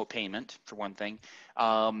is remote payment, for one thing.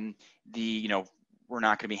 We're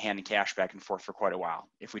not going to be handing cash back and forth for quite a while.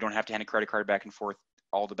 If we don't have to hand a credit card back and forth,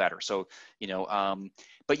 all the better. So,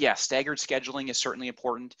 but yeah, staggered scheduling is certainly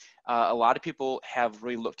important. A lot of people have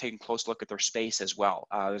really taken a close look at their space as well.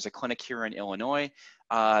 There's a clinic here in Illinois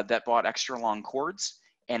that bought extra long cords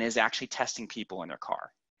and is actually testing people in their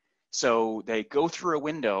car. So they go through a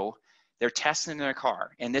window, they're testing in their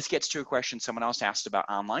car. And this gets to a question someone else asked about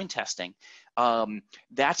online testing.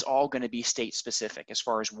 That's all going to be state specific as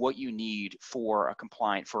far as what you need for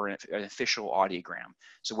an official audiogram.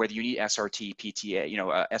 So whether you need SRT,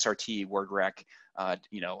 PTA, SRT, word rec, MCLs,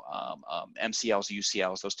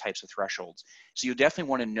 UCLs, those types of thresholds. So you definitely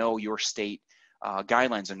want to know your state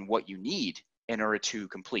guidelines and what you need in order to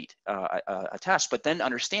complete a test, but then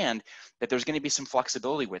understand that there's going to be some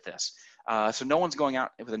flexibility with this. So no one's going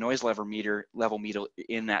out with a noise level meter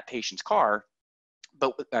in that patient's car,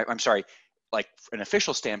 but like an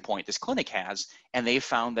official standpoint, this clinic has, and they've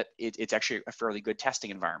found that it's actually a fairly good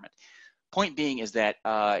testing environment. Point being is that,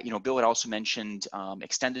 Bill had also mentioned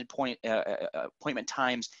extended appointment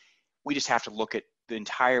times. We just have to look at the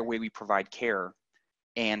entire way we provide care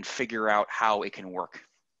and figure out how it can work.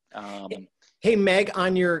 Hey, Meg,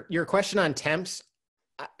 on your question on temps,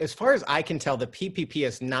 as far as I can tell, the PPP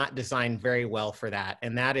is not designed very well for that.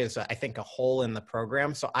 And that is, I think, a hole in the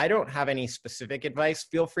program. So I don't have any specific advice.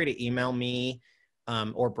 Feel free to email me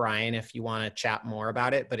or Brian if you want to chat more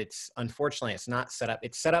about it. But unfortunately, it's not set up.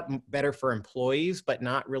 It's set up better for employees, but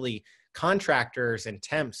not really contractors and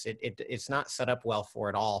temps. It's not set up well for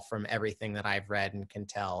it all from everything that I've read and can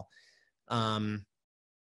tell.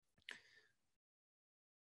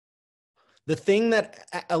 The thing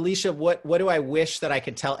that, Alicia, what do I wish that I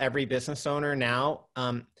could tell every business owner now?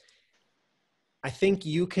 I think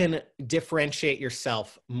you can differentiate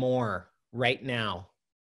yourself more right now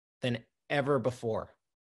than ever before.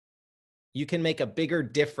 You can make a bigger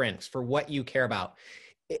difference for what you care about.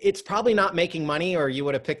 It's probably not making money, or you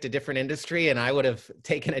would have picked a different industry and I would have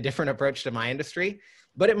taken a different approach to my industry,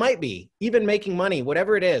 but it might be even making money,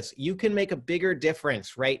 whatever it is, you can make a bigger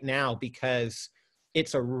difference right now because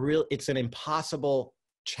it's an impossible,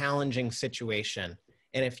 challenging situation.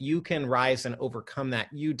 And if you can rise and overcome that,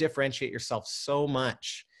 you differentiate yourself so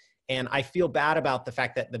much. And I feel bad about the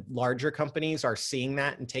fact that the larger companies are seeing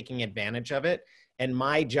that and taking advantage of it. And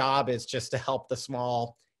my job is just to help the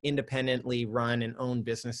small, independently run and own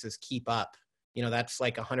businesses keep up. That's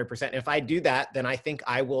like 100%. If I do that, then I think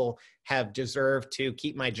I will have deserved to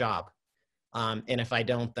keep my job. And if I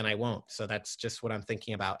don't, then I won't. So that's just what I'm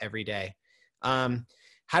thinking about every day.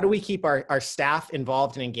 How do we keep our staff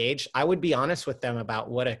involved and engaged? I would be honest with them about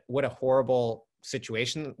what a horrible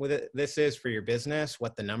situation this is for your business,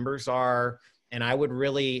 what the numbers are. And I would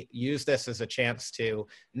really use this as a chance to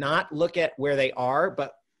not look at where they are,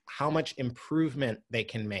 but how much improvement they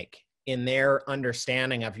can make in their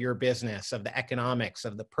understanding of your business, of the economics,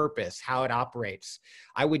 of the purpose, how it operates.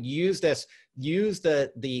 I would use the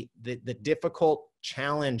difficult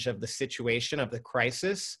challenge of the situation, of the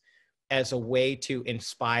crisis, as a way to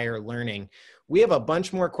inspire learning. We have a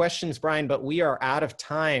bunch more questions, Brian, but we are out of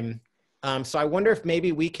time. So I wonder if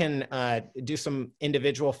maybe we can do some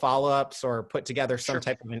individual follow-ups or put together some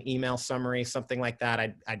type of an email summary, something like that.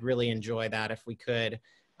 I'd really enjoy that if we could.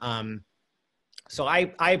 So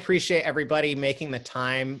I appreciate everybody making the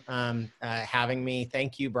time, having me.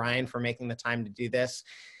 Thank you, Brian, for making the time to do this.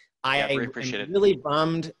 I am really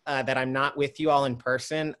bummed that I'm not with you all in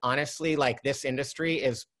person. Honestly, like, this industry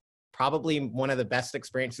is probably one of the best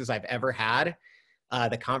experiences I've ever had.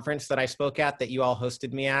 The conference that I spoke at that you all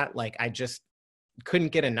hosted me at, like, I just couldn't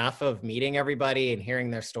get enough of meeting everybody and hearing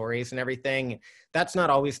their stories and everything. That's not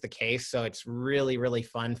always the case. So it's really, really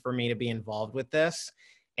fun for me to be involved with this.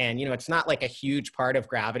 And, it's not like a huge part of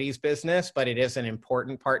Gravity's business, but it is an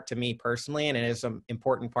important part to me personally. And it is an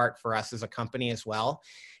important part for us as a company as well.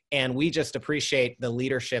 And we just appreciate the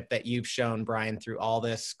leadership that you've shown, Brian, through all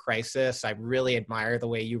this crisis. I really admire the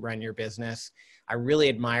way you run your business. I really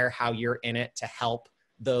admire how you're in it to help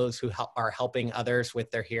those who are helping others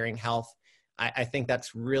with their hearing health. I think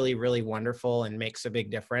that's really, really wonderful and makes a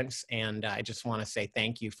big difference. And I just want to say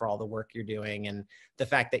thank you for all the work you're doing and the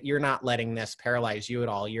fact that you're not letting this paralyze you at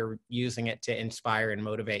all. You're using it to inspire and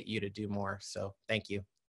motivate you to do more. So thank you.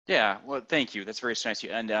 Yeah, well, thank you. That's very nice of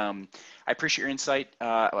you. And I appreciate your insight.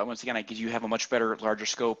 Once again, you have a much better, larger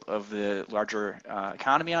scope of the larger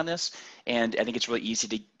economy on this. And I think it's really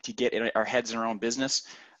easy to get in our heads in our own business.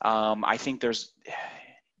 I think there's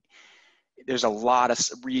a lot of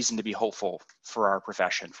reason to be hopeful for our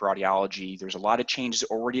profession, for audiology. There's a lot of changes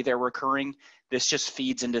already that are occurring. This just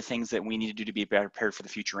feeds into things that we need to do to be better prepared for the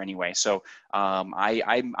future anyway. So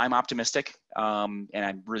I'm optimistic, and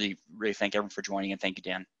I really, really thank everyone for joining, and thank you,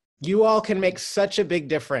 Dan. You all can make such a big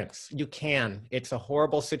difference. You can. It's a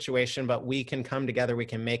horrible situation, but we can come together. We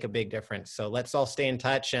can make a big difference. So let's all stay in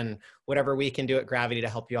touch, and whatever we can do at Gravity to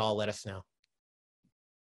help you all, let us know.